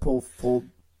trying not to pull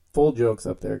full jokes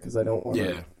up there because I don't want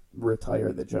to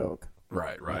retire the joke.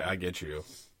 Right. I get you.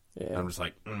 Yeah. I'm just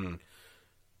like,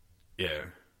 yeah.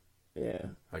 Yeah.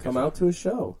 Come out to a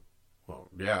show. Well,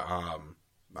 yeah,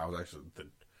 I was actually,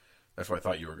 that's why I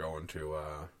thought you were going to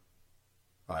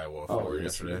Iowa for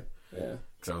yesterday. Yeah.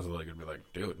 Because I was really going to be like,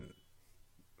 dude,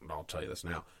 and I'll tell you this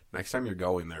now. Next time you're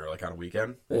going there, like on a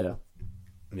weekend, yeah,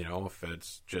 you know, if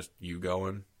it's just you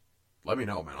going, let me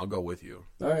know, man. I'll go with you.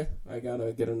 All right. I got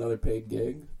to get another paid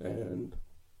gig, and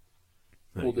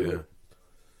we'll do it.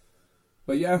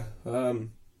 But yeah,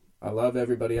 I love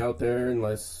everybody out there.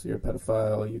 Unless you're a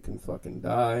pedophile, you can fucking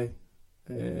die.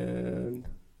 And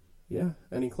yeah,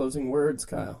 any closing words,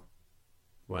 Kyle?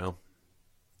 Well,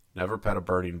 never pet a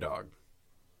burning dog.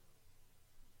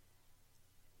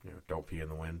 You know, don't pee in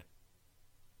the wind.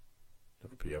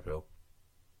 Never pee uphill.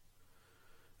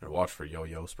 And watch for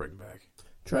yo-yo spring back.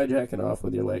 Try jacking off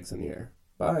with your legs in the air.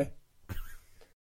 Bye.